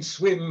 Edward can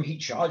swim, he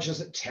charges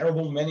at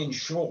terrible men in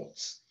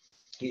shorts.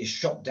 He is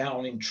shot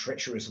down in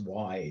treacherous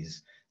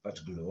wise,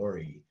 but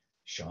glory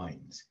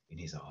shines in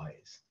his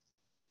eyes.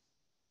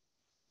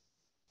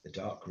 The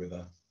dark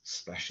river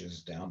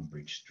splashes down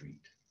Bridge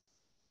Street.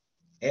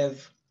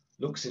 Ev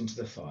looks into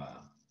the fire.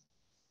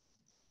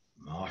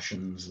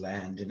 Martians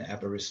land in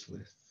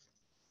Aberystwyth.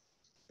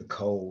 The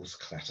coals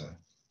clatter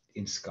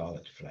in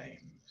scarlet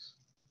flames.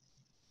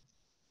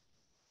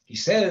 He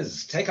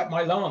says, take up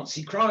my lance.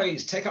 He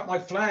cries, take up my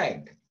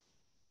flag.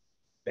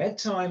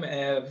 Bedtime,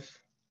 Ev.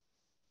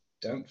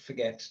 Don't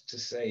forget to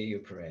say your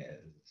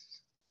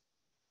prayers.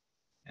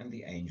 And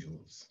the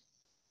angels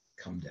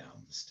come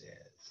down the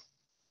stairs.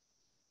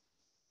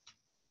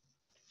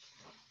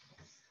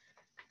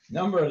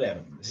 Number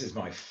 11. This is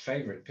my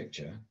favorite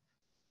picture.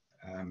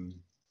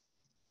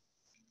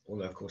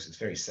 Although, of course, it's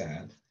very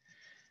sad.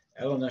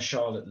 Eleanor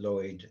Charlotte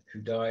Lloyd, who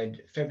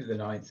died February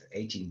the 9th,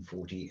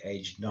 1840,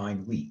 aged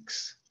 9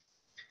 weeks.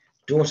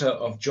 Daughter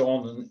of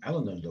John and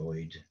Eleanor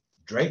Lloyd,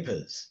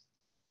 drapers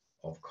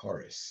of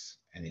Corris.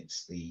 And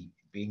it's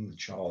being the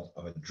child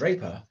of a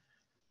draper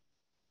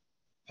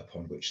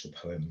upon which the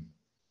poem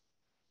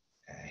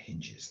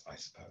hinges, I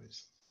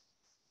suppose.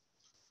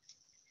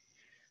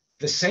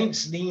 The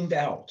saints leaned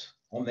out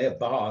on their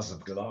bars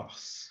of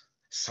glass.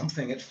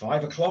 Something at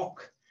 5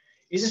 o'clock.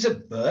 Is it a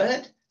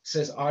bird?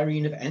 Says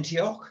Irene of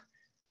Antioch.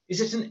 Is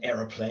it an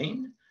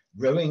aeroplane,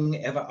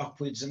 rowing ever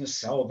upwards in a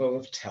salvo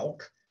of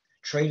talc,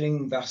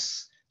 trailing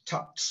thus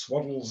tucked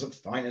swaddles of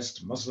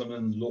finest muslin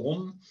and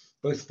lawn,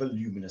 both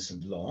voluminous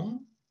and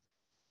long,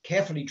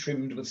 carefully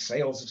trimmed with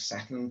sails of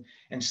satin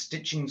and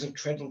stitchings of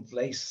treadled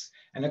lace,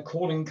 and a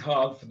calling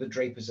card for the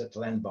drapers at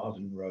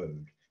Llanbaden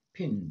Road,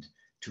 pinned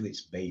to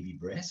its baby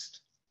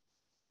breast?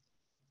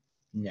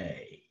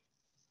 Nay,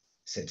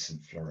 said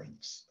St.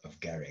 Florence of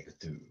Garreg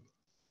Dhu,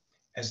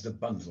 as the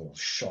bundle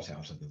shot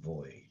out of the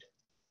void.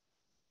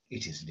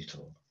 It is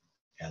little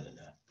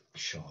Eleanor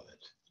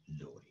Charlotte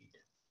Lloyd.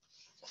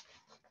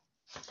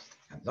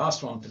 And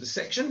last one for the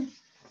section,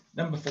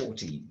 number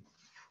 14.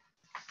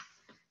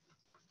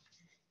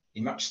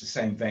 In much the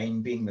same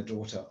vein, being the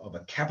daughter of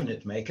a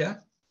cabinet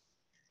maker,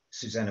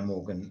 Susanna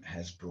Morgan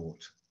has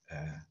brought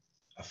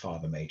a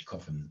father-made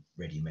coffin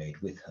ready-made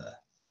with her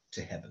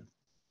to heaven.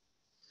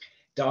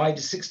 Died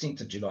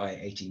 16th of July,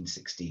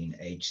 1816,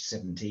 aged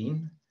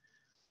 17,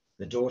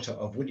 the daughter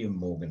of William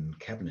Morgan,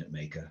 cabinet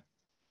maker,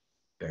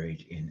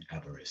 buried in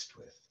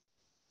Aberystwyth.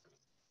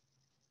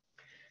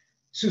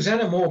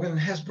 Susanna Morgan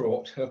has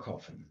brought her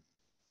coffin.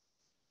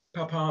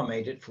 Papa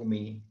made it for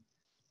me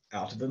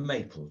out of a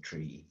maple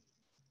tree.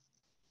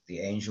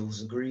 The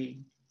angels agree,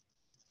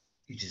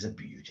 it is a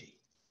beauty.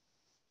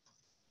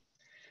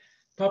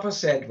 Papa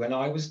said when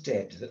I was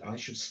dead that I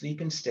should sleep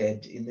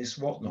instead in this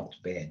whatnot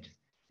bed,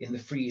 in the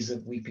frieze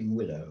of weeping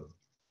willow,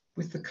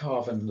 with the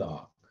carven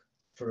lark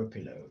for a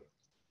pillow.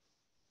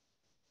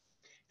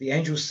 The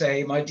angels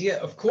say, my dear,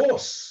 of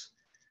course,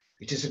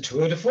 it is a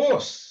tour de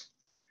force.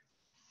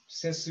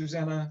 Says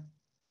Susanna,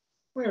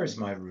 where is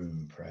my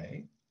room,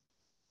 pray?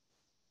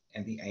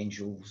 And the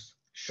angels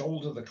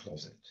shoulder the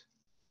closet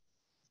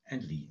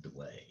and lead the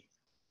way.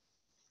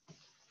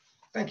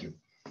 Thank you.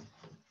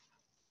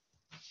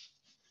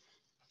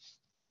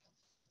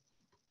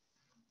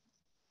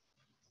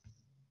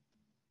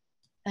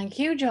 Thank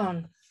you,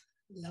 John.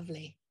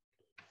 Lovely.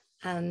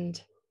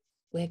 And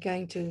we're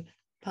going to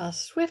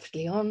pass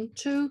swiftly on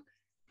to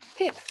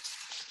Pip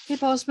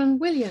Osmond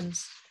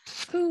Williams,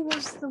 who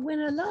was the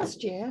winner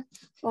last year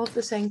of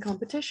the same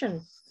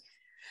competition.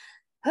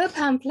 Her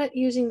pamphlet,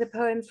 using the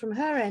poems from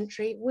her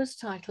entry, was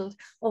titled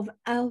Of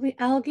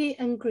Algae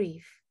and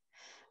Grief,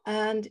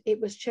 and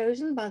it was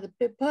chosen by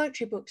the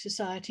Poetry Book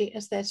Society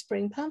as their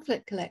spring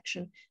pamphlet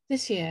collection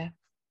this year,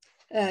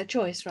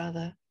 choice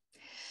rather.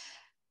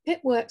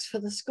 Pip works for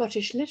the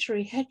Scottish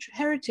Literary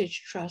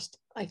Heritage Trust,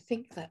 I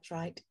think that's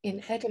right,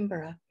 in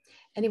Edinburgh.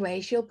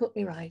 Anyway, she'll put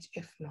me right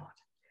if not.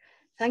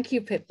 Thank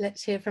you, Pip.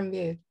 Let's hear from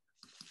you.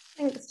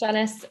 Thanks,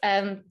 Janice.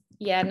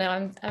 Yeah, no,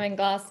 I'm in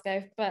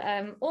Glasgow, but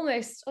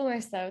almost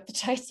there with the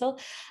title.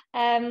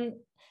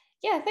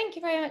 Yeah, thank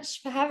you very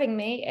much for having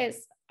me.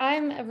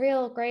 I'm a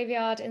real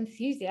graveyard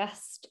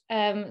enthusiast,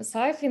 so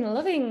I've been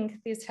loving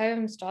these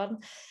poems, John.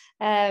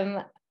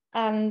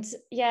 And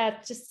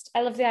yeah, just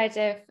I love the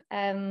idea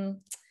of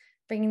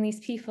bringing these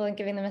people and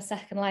giving them a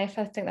second life.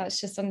 I think that's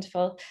just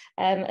wonderful.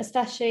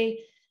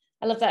 Especially,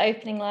 I love that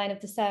opening line of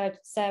the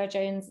Sarah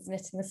Jones is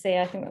knitting the sea.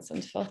 I think that's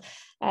wonderful.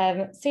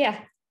 So yeah,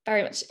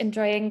 very much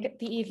enjoying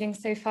the evening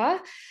so far.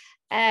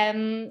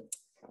 I'm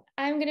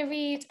going to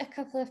read a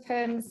couple of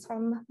poems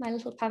from my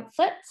little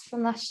pamphlet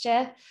from last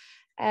year.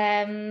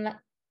 And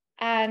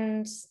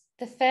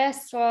the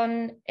first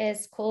one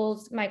is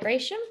called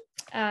Migration.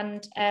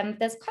 And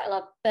there's quite a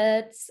lot of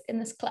birds in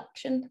this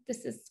collection.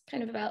 This is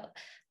kind of about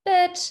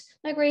bird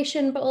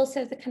migration, but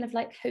also the kind of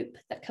like hope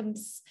that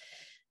comes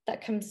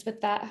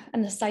with that,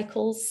 and the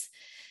cycles.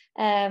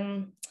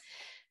 So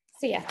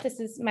yeah, this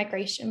is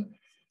Migration.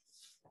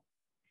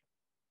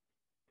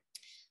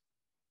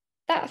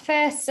 That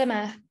first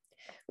summer,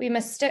 we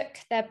mistook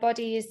their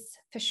bodies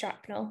for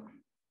shrapnel.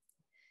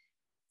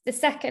 The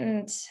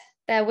second,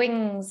 their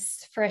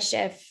wings for a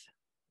shiv.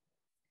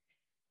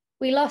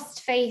 We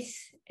lost faith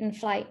in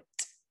flight,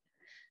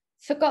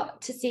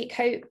 forgot to seek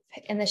hope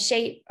in the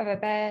shape of a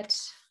bird,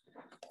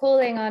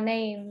 calling our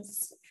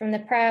names from the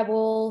prayer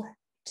wall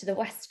to the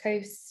west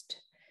coast,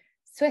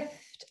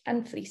 swift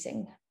and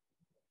fleeting.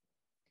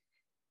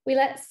 We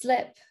let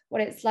slip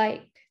what it's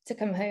like to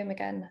come home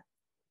again,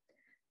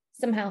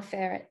 somehow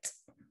fear it.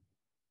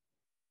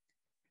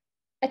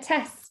 A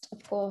test,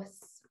 of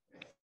course.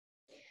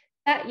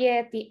 That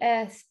year, the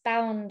earth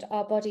bound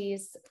our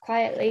bodies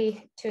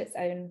quietly to its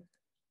own.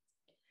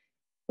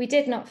 We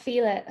did not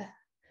feel it,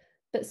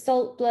 but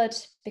salt blood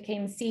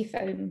became sea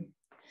foam,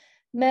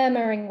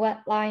 murmuring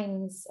wet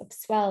lines of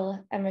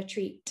swell and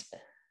retreat.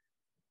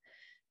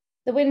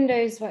 The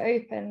windows were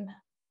open.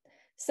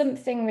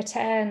 Something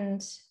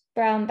returned,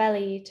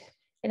 brown-bellied,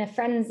 in a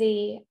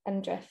frenzy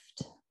and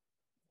drift.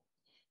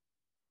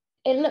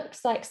 It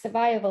looked like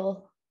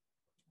survival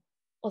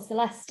or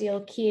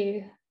celestial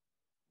cue.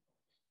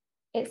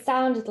 It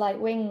sounded like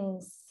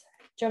wings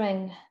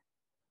drumming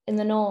in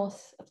the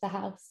north of the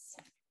house.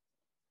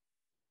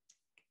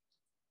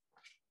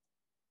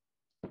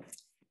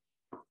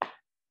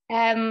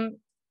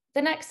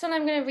 The next one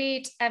I'm going to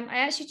read, I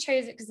actually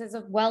chose it because there's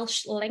a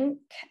Welsh link,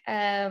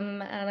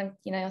 and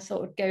I thought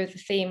it would go with the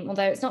theme,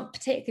 although it's not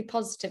particularly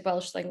positive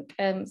Welsh link,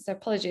 so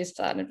apologies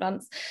for that in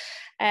advance.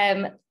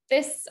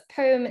 This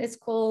poem is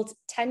called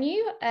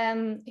Tenue,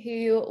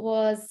 who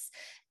was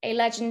a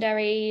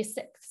legendary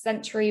 6th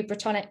century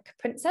Brittonic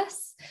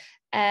princess,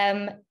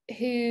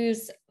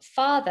 whose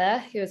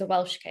father, who was a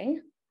Welsh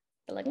king,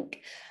 the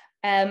link,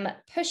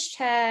 pushed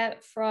her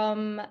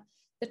from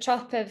the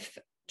top of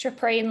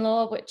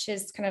Traprain, which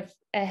is kind of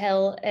a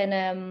hill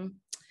in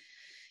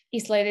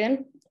East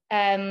Lothian,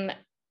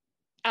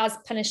 as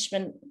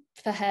punishment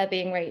for her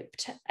being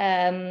raped.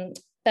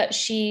 But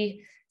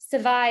she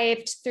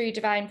survived through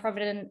divine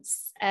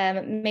providence,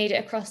 made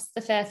it across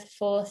the Firth of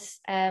Forth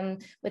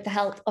with the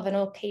help of an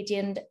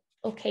Orcadian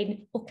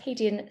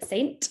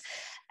saint,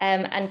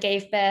 and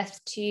gave birth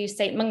to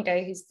Saint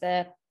Mungo, who's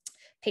the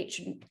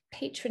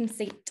patron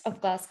saint of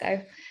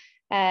Glasgow.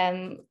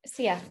 So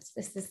yeah,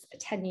 this is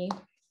Tenue.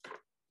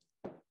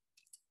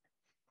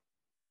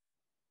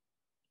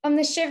 On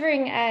the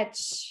shivering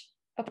edge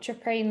of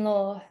Traprain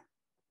Law,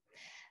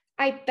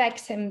 I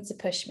begged him to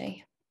push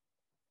me.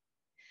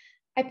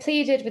 I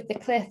pleaded with the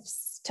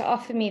cliffs to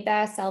offer me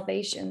their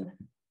salvation.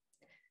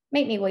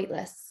 Make me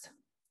weightless.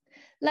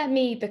 Let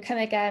me become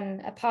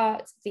again a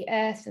part of the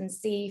earth and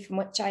sea from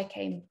which I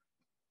came.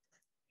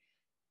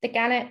 The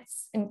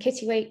gannets and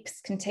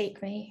kittiwakes can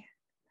take me,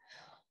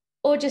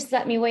 or just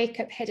let me wake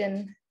up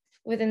hidden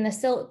within the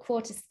silk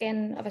water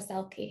skin of a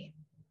selkie.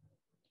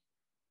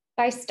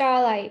 By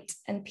starlight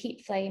and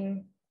peat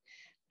flame,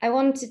 I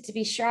wanted to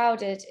be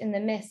shrouded in the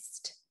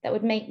mist that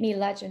would make me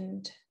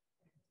legend,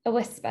 a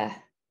whisper,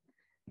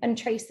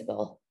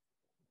 untraceable.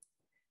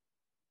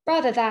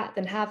 Rather that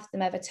than have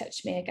them ever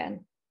touch me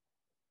again.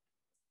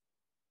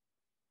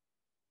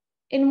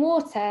 In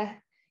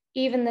water,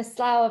 even the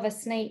slough of a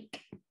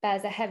snake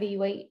bears a heavy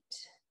weight,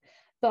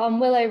 but on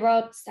willow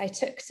rods I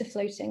took to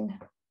floating.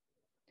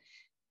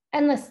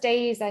 Endless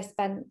days I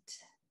spent,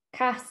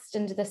 cast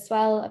under the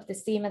swell of the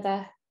sea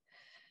mother,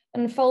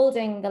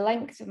 unfolding the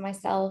length of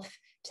myself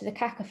to the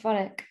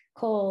cacophonic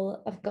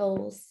call of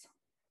gulls.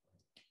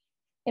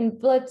 In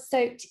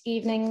blood-soaked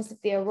evenings of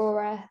the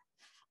aurora,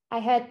 I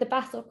heard the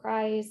battle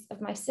cries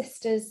of my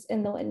sisters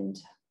in the wind.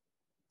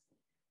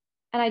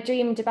 And I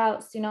dreamed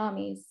about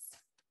tsunamis,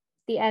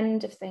 the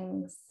end of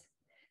things,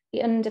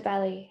 the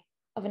underbelly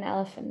of an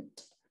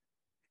elephant.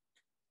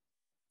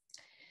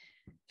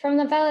 From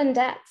the Velen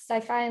depths,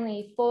 I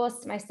finally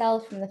forced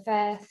myself from the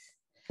Firth,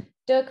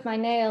 dug my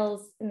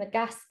nails in the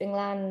gasping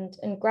land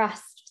and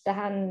grasped the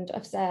hand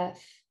of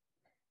Surf,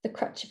 the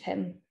crutch of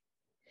him,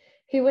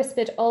 who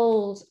whispered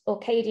old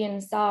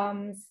Orcadian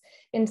psalms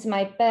into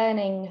my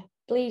burning,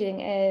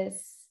 bleeding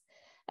ears,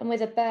 and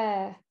with a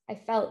burr, I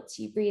felt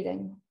you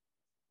breathing.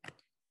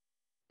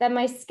 Then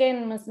my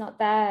skin was not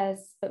theirs,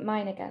 but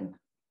mine again.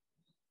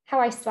 How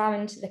I swam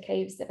into the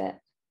caves of it,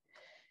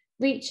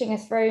 reaching a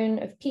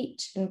throne of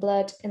peach and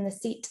blood in the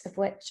seat of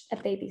which a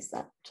baby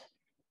slept.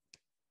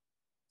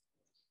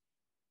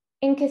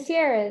 In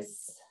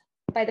Caithiras,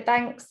 by the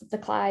banks of the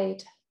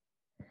Clyde,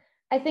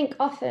 I think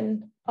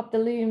often of the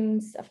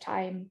looms of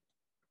time,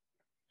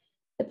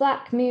 the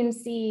black moon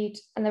seed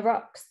and the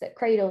rocks that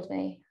cradled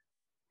me,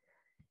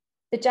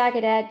 the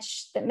jagged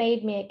edge that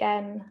made me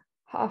again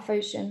half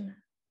ocean,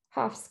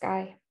 half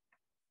sky.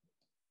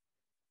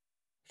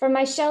 From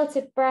my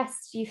sheltered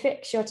breast, you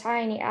fix your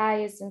tiny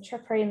eyes and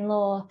Tripperian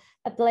lore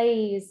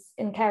ablaze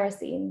in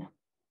kerosene.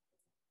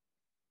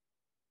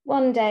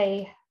 One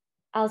day,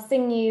 I'll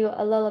sing you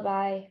a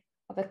lullaby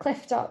of a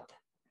cliff top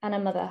and a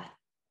mother.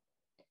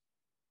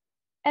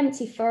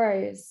 Empty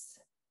furrows,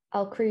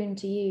 I'll croon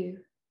to you,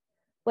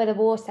 where the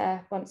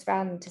water once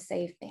ran to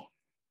save me.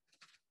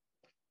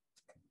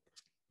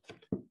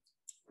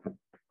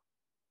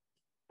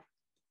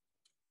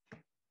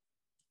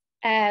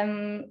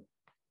 I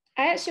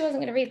actually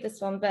wasn't going to read this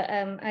one, but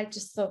I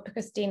just thought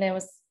because Dino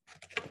was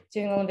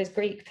doing all of his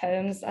Greek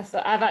poems, I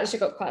thought I've actually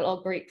got quite a lot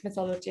of Greek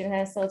mythology in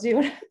here, so I'll do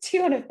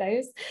one of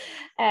those.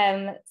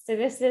 So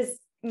this is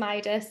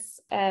Midas,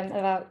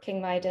 about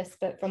King Midas,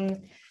 but from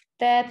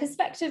the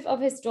perspective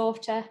of his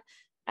daughter,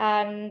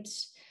 and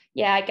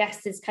yeah, I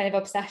guess his kind of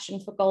obsession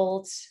for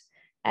gold,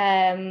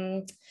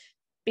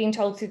 being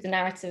told through the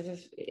narrative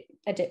of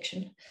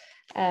addiction.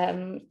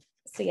 So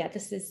yeah,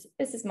 this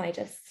is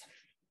Midas.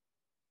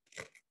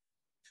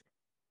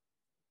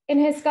 In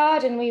his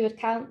garden, we would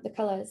count the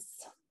colours: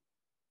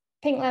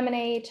 pink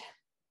lemonade,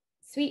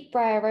 sweet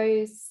briar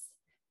rose,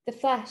 the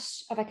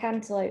flesh of a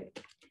cantaloupe.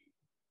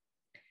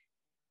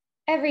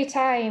 Every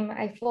time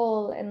I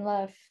fall in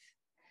love,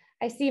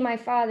 I see my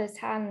father's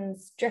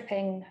hands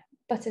dripping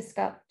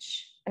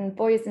butterscotch and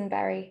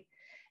boysenberry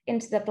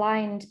into the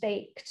blind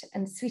baked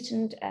and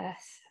sweetened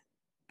earth.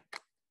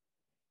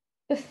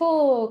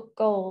 Before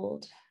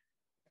gold,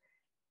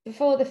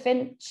 before the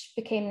finch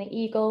became the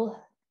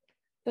eagle,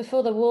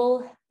 before the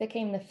wool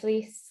became the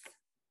fleece,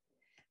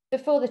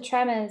 before the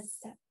tremors,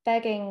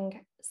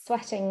 begging,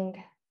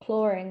 sweating,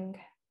 clawing,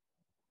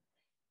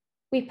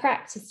 we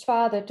practiced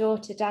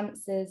father-daughter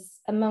dances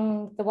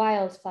among the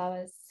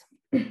wildflowers,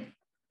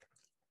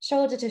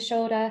 shoulder to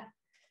shoulder,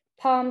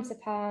 palm to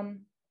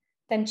palm,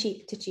 then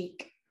cheek to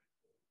cheek.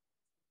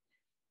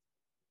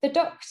 The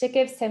doctor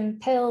gives him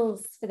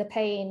pills for the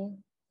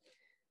pain,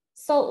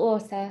 salt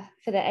water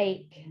for the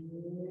ache,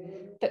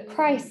 but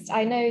Christ,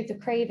 I know the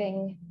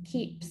craving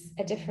keeps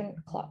a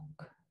different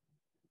clock.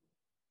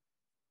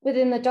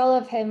 Within the doll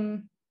of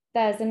him,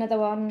 there's another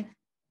one,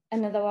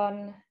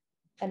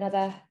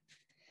 another,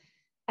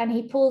 and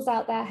he pulls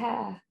out their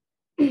hair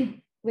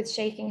with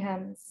shaking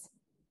hands.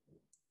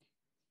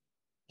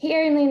 He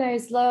only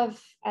knows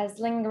love as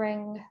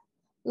lingering,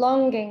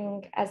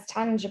 longing as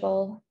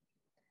tangible.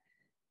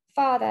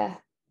 Father,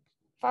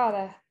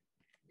 Father,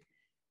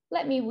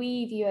 let me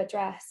weave you a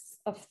dress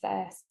of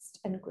thirst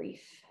and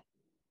grief.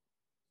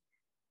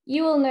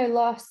 You will know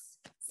loss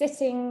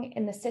sitting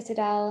in the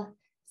citadel,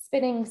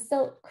 spinning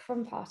silk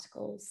from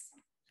particles,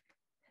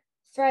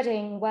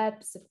 threading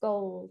webs of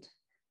gold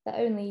that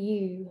only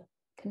you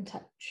can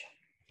touch.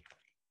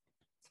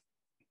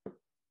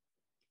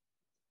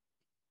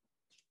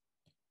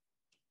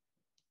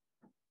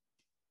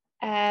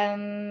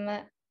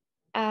 And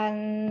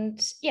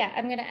yeah,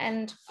 I'm going to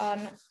end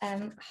on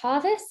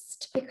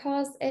harvest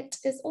because it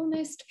is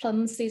almost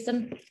plum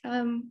season.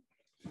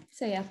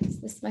 So yeah,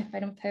 this is my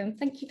final poem.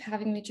 Thank you for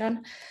having me,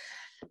 John.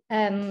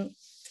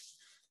 This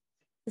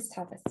is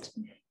harvest.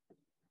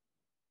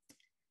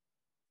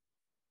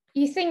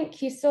 You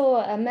think you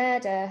saw a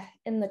murder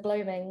in the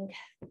gloaming,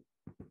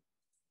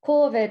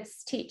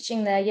 corvids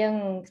teaching their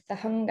young the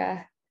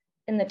hunger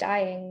in the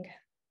dying.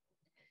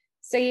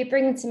 So you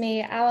bring to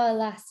me our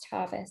last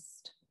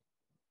harvest.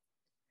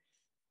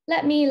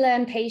 Let me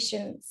learn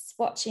patience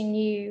watching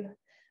you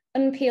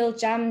unpeel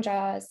jam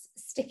jars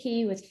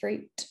sticky with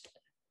fruit,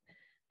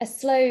 a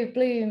slow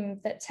bloom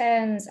that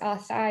turns our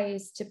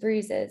thighs to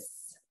bruises,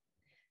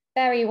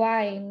 berry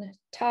wine,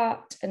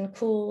 tart and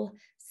cool,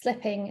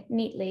 slipping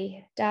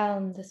neatly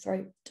down the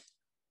throat.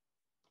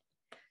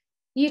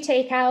 You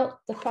take out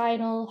the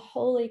final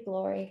holy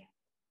glory,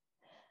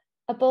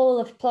 a bowl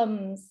of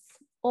plums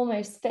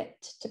almost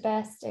fit to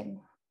bursting.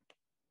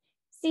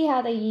 See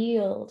how they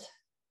yield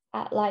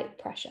at light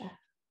pressure.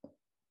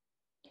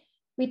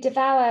 We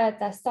devour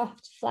their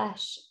soft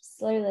flesh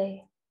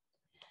slowly,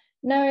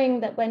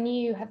 knowing that when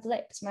you have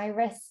licked my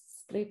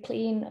wrists blue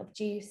clean of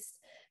juice,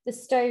 the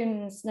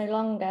stones no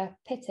longer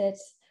pitted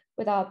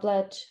with our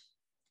blood,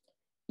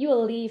 you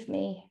will leave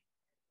me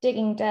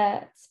digging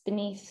dirt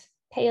beneath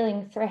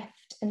paling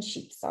thrift and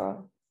sheep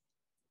sorrel.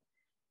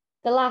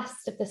 The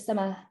last of the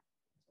summer,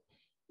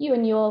 you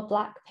and your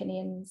black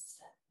pinions,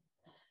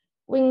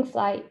 wing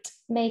flight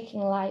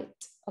making light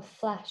of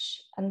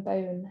flesh and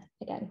bone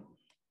again.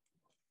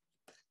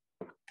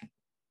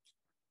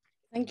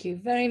 Thank you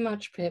very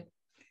much, Pip.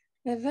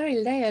 They're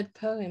very layered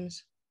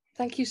poems.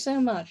 Thank you so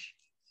much.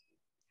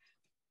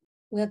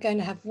 We're going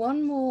to have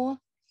one more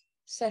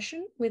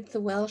session with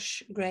the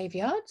Welsh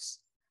graveyards.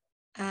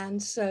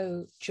 And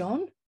so,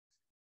 John,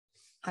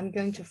 I'm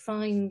going to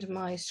find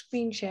my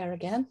screen share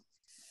again.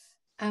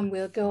 And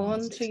we'll go on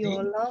to 16.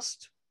 your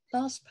last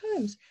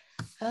poems.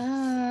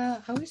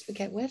 I always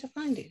forget where to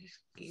find it.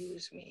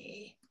 Excuse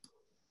me.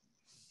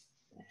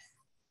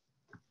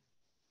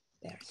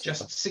 There it is.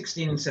 Just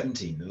 16 and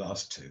 17, the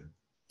last two.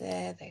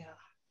 There they are.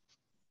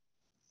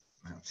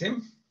 That's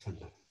him.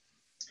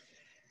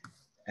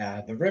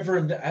 The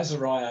Reverend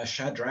Azariah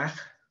Shadrach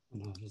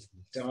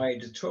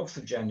died 12th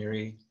of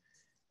January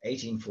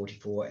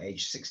 1844,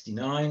 aged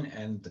 69,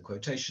 and the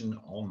quotation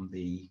on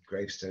the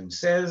gravestone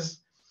says,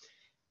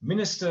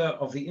 "Minister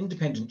of the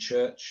Independent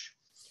Church,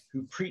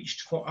 who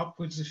preached for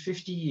upwards of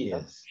 50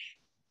 years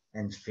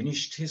and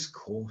finished his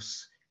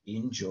course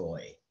in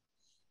joy,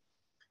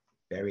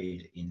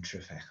 buried in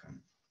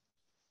Trefechan."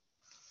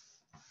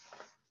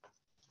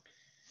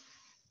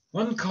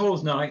 One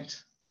cold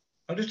night,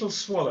 a little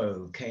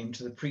swallow came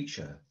to the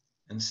preacher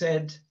and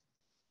said,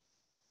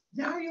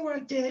 "Now you are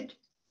dead,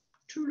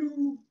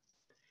 Tulu,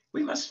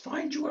 we must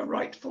find you a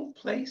rightful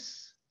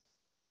place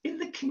in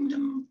the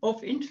kingdom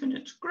of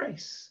infinite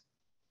grace,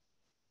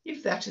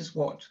 if that is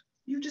what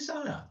you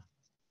desire."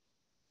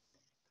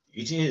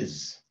 "It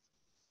is,"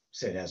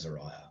 said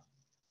Azariah.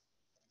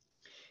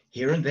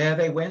 Here and there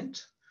they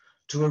went,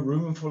 to a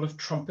room full of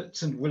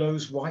trumpets and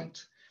willows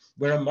white,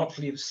 where a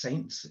motley of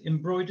saints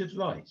embroidered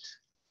light.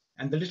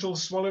 And the little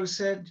swallow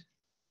said,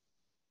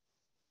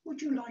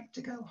 "Would you like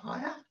to go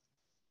higher?"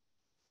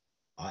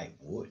 "I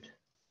would,"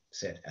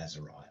 said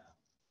Azariah.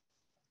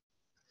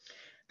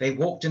 They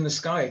walked in the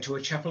sky to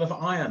a chapel of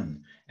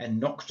iron and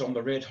knocked on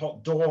the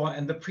red-hot door,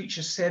 and the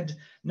preacher said,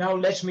 "Now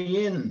let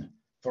me in,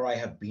 for I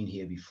have been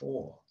here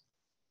before."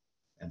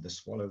 And the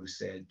swallow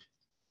said,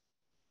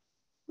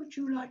 "Would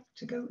you like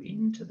to go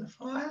into the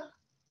fire?"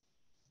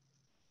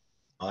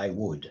 "I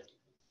would,"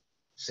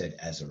 said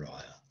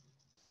Azariah.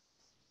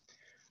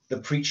 The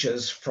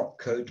preacher's frock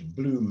coat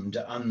bloomed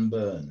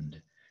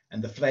unburned,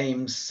 and the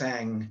flames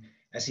sang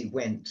as he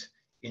went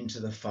into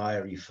the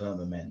fiery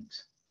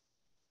firmament.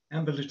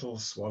 And the little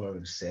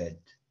swallow said,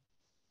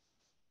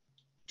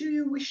 "Do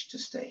you wish to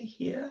stay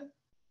here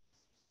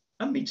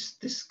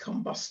amidst this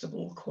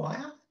combustible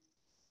choir?"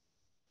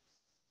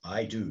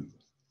 "I do,"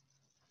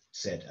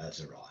 said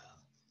Azariah.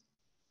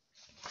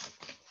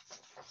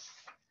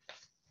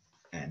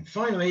 And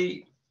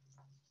finally,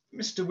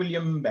 Mr.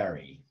 William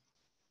Barry,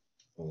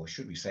 or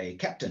should we say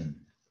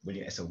Captain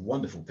William? It's a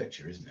wonderful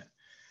picture, isn't it?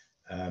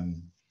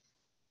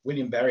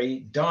 William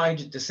Barry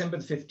died December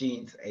the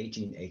 15th,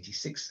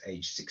 1886,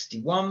 aged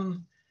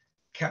 61,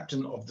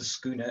 captain of the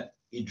schooner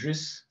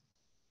Idris,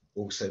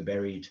 also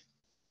buried,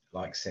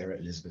 like Sarah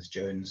Elizabeth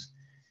Jones,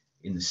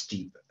 in the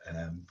steep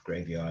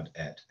graveyard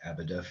at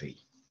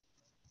Aberdyfi.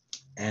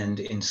 And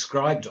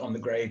inscribed on the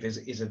grave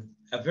is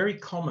a very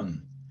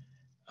common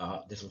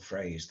little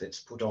phrase that's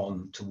put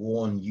on to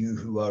warn you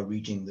who are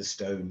reading the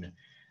stone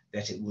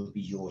that it will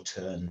be your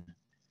turn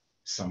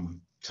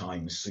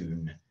sometime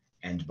soon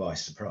and by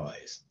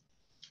surprise,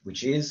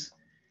 which is,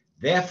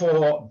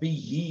 "Therefore be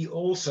ye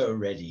also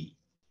ready,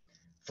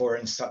 for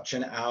in such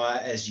an hour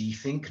as ye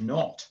think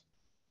not,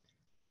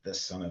 the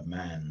Son of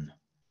Man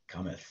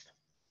cometh."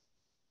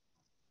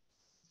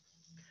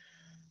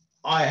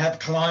 "I have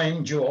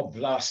climbed your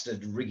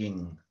blasted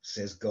rigging,"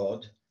 says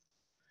God,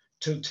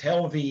 "to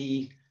tell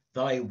thee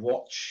thy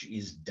watch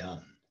is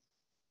done."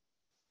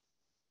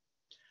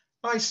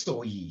 "I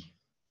saw ye,"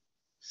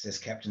 says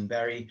Captain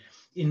Barry,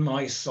 "in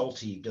my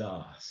salty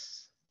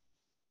glass."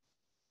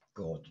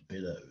 God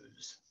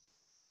billows.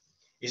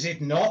 "Is it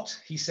not,"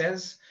 he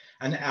says,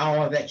 "an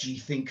hour that ye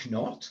think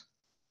not?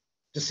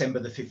 December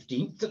the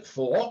 15th at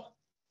 4?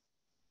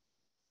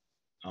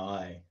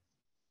 "Aye,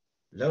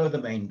 lower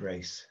the main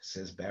brace,"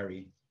 says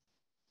Barry,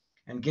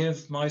 "and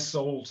give my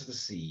soul to the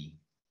sea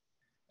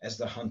as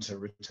the hunter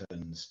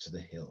returns to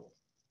the hill."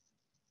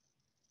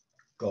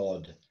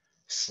 God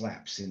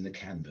slaps in the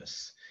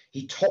canvas.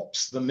 He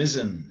tops the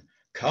mizzen.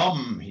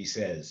 "Come," he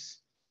says.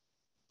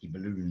 He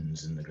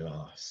balloons in the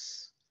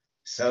glass.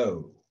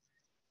 "So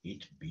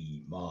it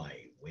be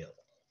my will."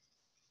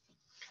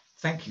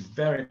 Thank you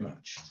very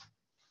much.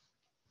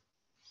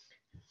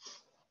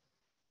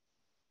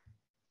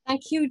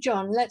 Thank you,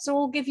 John. Let's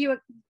all give you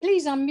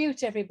please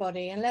unmute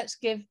everybody, and let's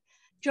give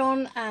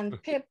John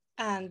and Pip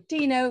and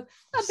Dino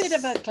a bit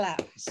of a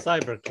clap.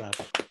 Cyber clap.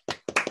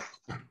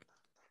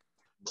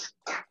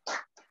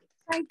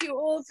 Thank you,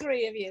 all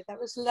three of you. That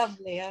was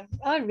lovely.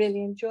 I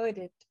really enjoyed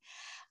it.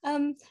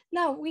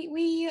 Now,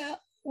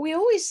 we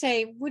always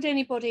say, would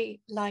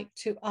anybody like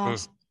to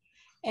ask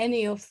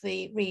any of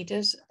the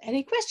readers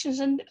any questions?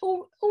 And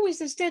always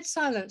there's dead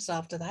silence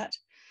after that.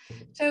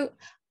 So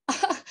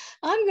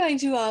I'm going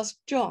to ask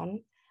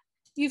John.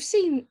 You've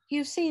seen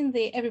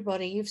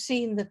everybody. You've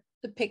seen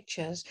the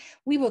pictures.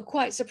 We were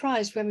quite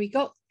surprised when we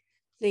got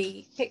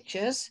the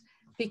pictures,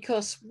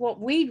 because what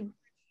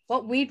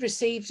we'd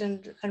received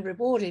and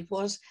rewarded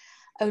was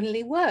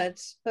only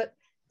words, but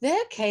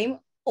there came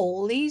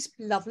all these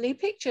lovely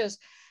pictures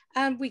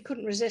and we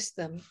couldn't resist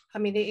them. I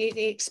mean, it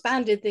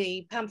expanded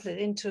the pamphlet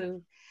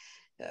into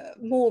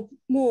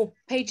more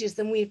pages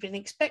than we'd been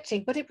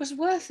expecting, but it was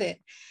worth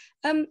it.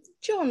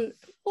 John,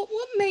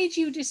 what made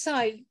you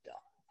decide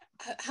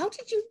how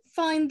did you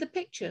find the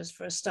pictures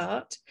for a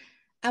start,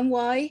 and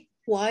why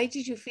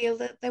did you feel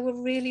that they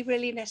were really,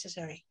 really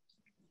necessary?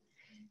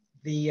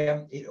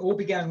 It all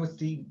began with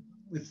the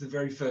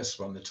very first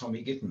one, the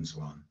Tommy Gittens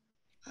one,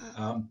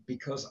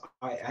 because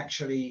I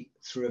actually,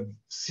 through a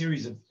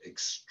series of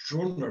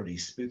extraordinarily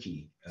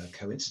spooky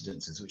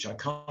coincidences, which I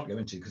can't go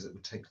into because it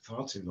would take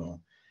far too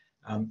long,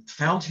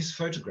 found his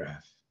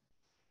photograph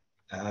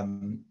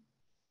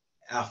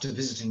after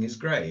visiting his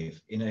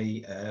grave in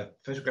a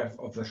photograph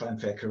of the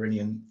Llanfair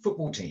Corinian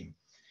football team.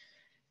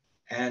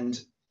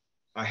 And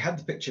I had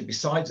the picture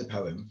beside the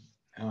poem,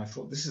 and I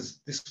thought this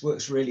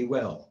works really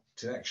well.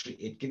 To actually,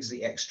 it gives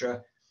the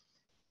extra,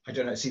 I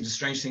don't know, it seems a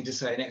strange thing to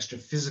say, an extra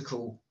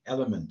physical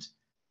element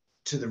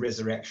to the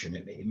resurrection.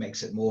 It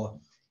makes it more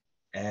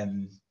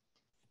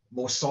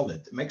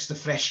solid. It makes the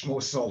flesh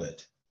more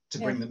solid to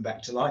bring them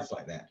back to life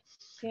like that.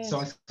 Yes. So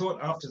I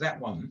thought after that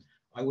one,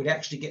 I would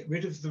actually get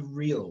rid of the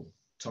real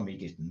Tommy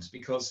Gittens,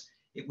 because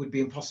it would be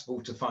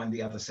impossible to find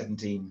the other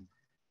 17,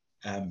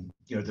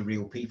 the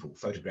real people,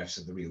 photographs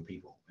of the real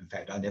people. In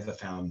fact, I never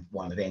found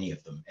one of any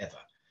of them ever.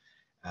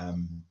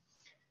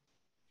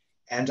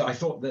 And I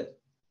thought that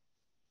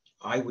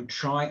I would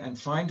try and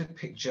find a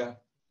picture,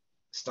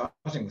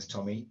 starting with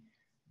Tommy,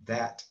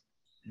 that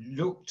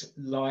looked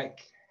most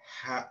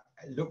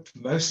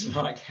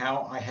like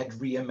how I had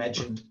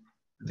reimagined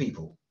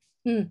people.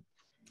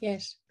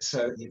 Yes.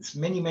 So it's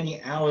many,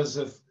 many hours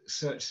of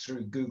search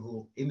through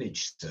Google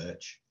image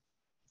search,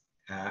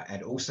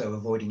 and also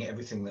avoiding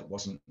everything that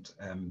wasn't,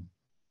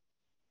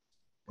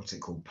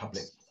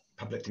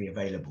 publicly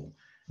available,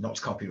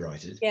 not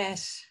copyrighted.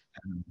 Yes.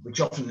 Which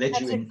often led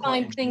you in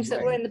find things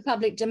that were in the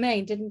public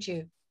domain, didn't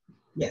you?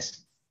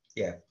 Yes,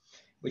 yeah.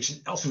 Which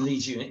often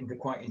leads you into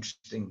quite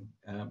interesting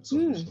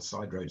sort of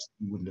side roads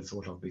you wouldn't have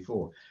thought of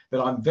before.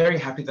 But I'm very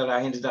happy that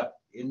I ended up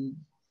in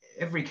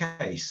every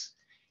case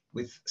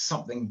with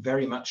something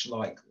very much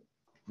like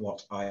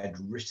what I had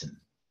written.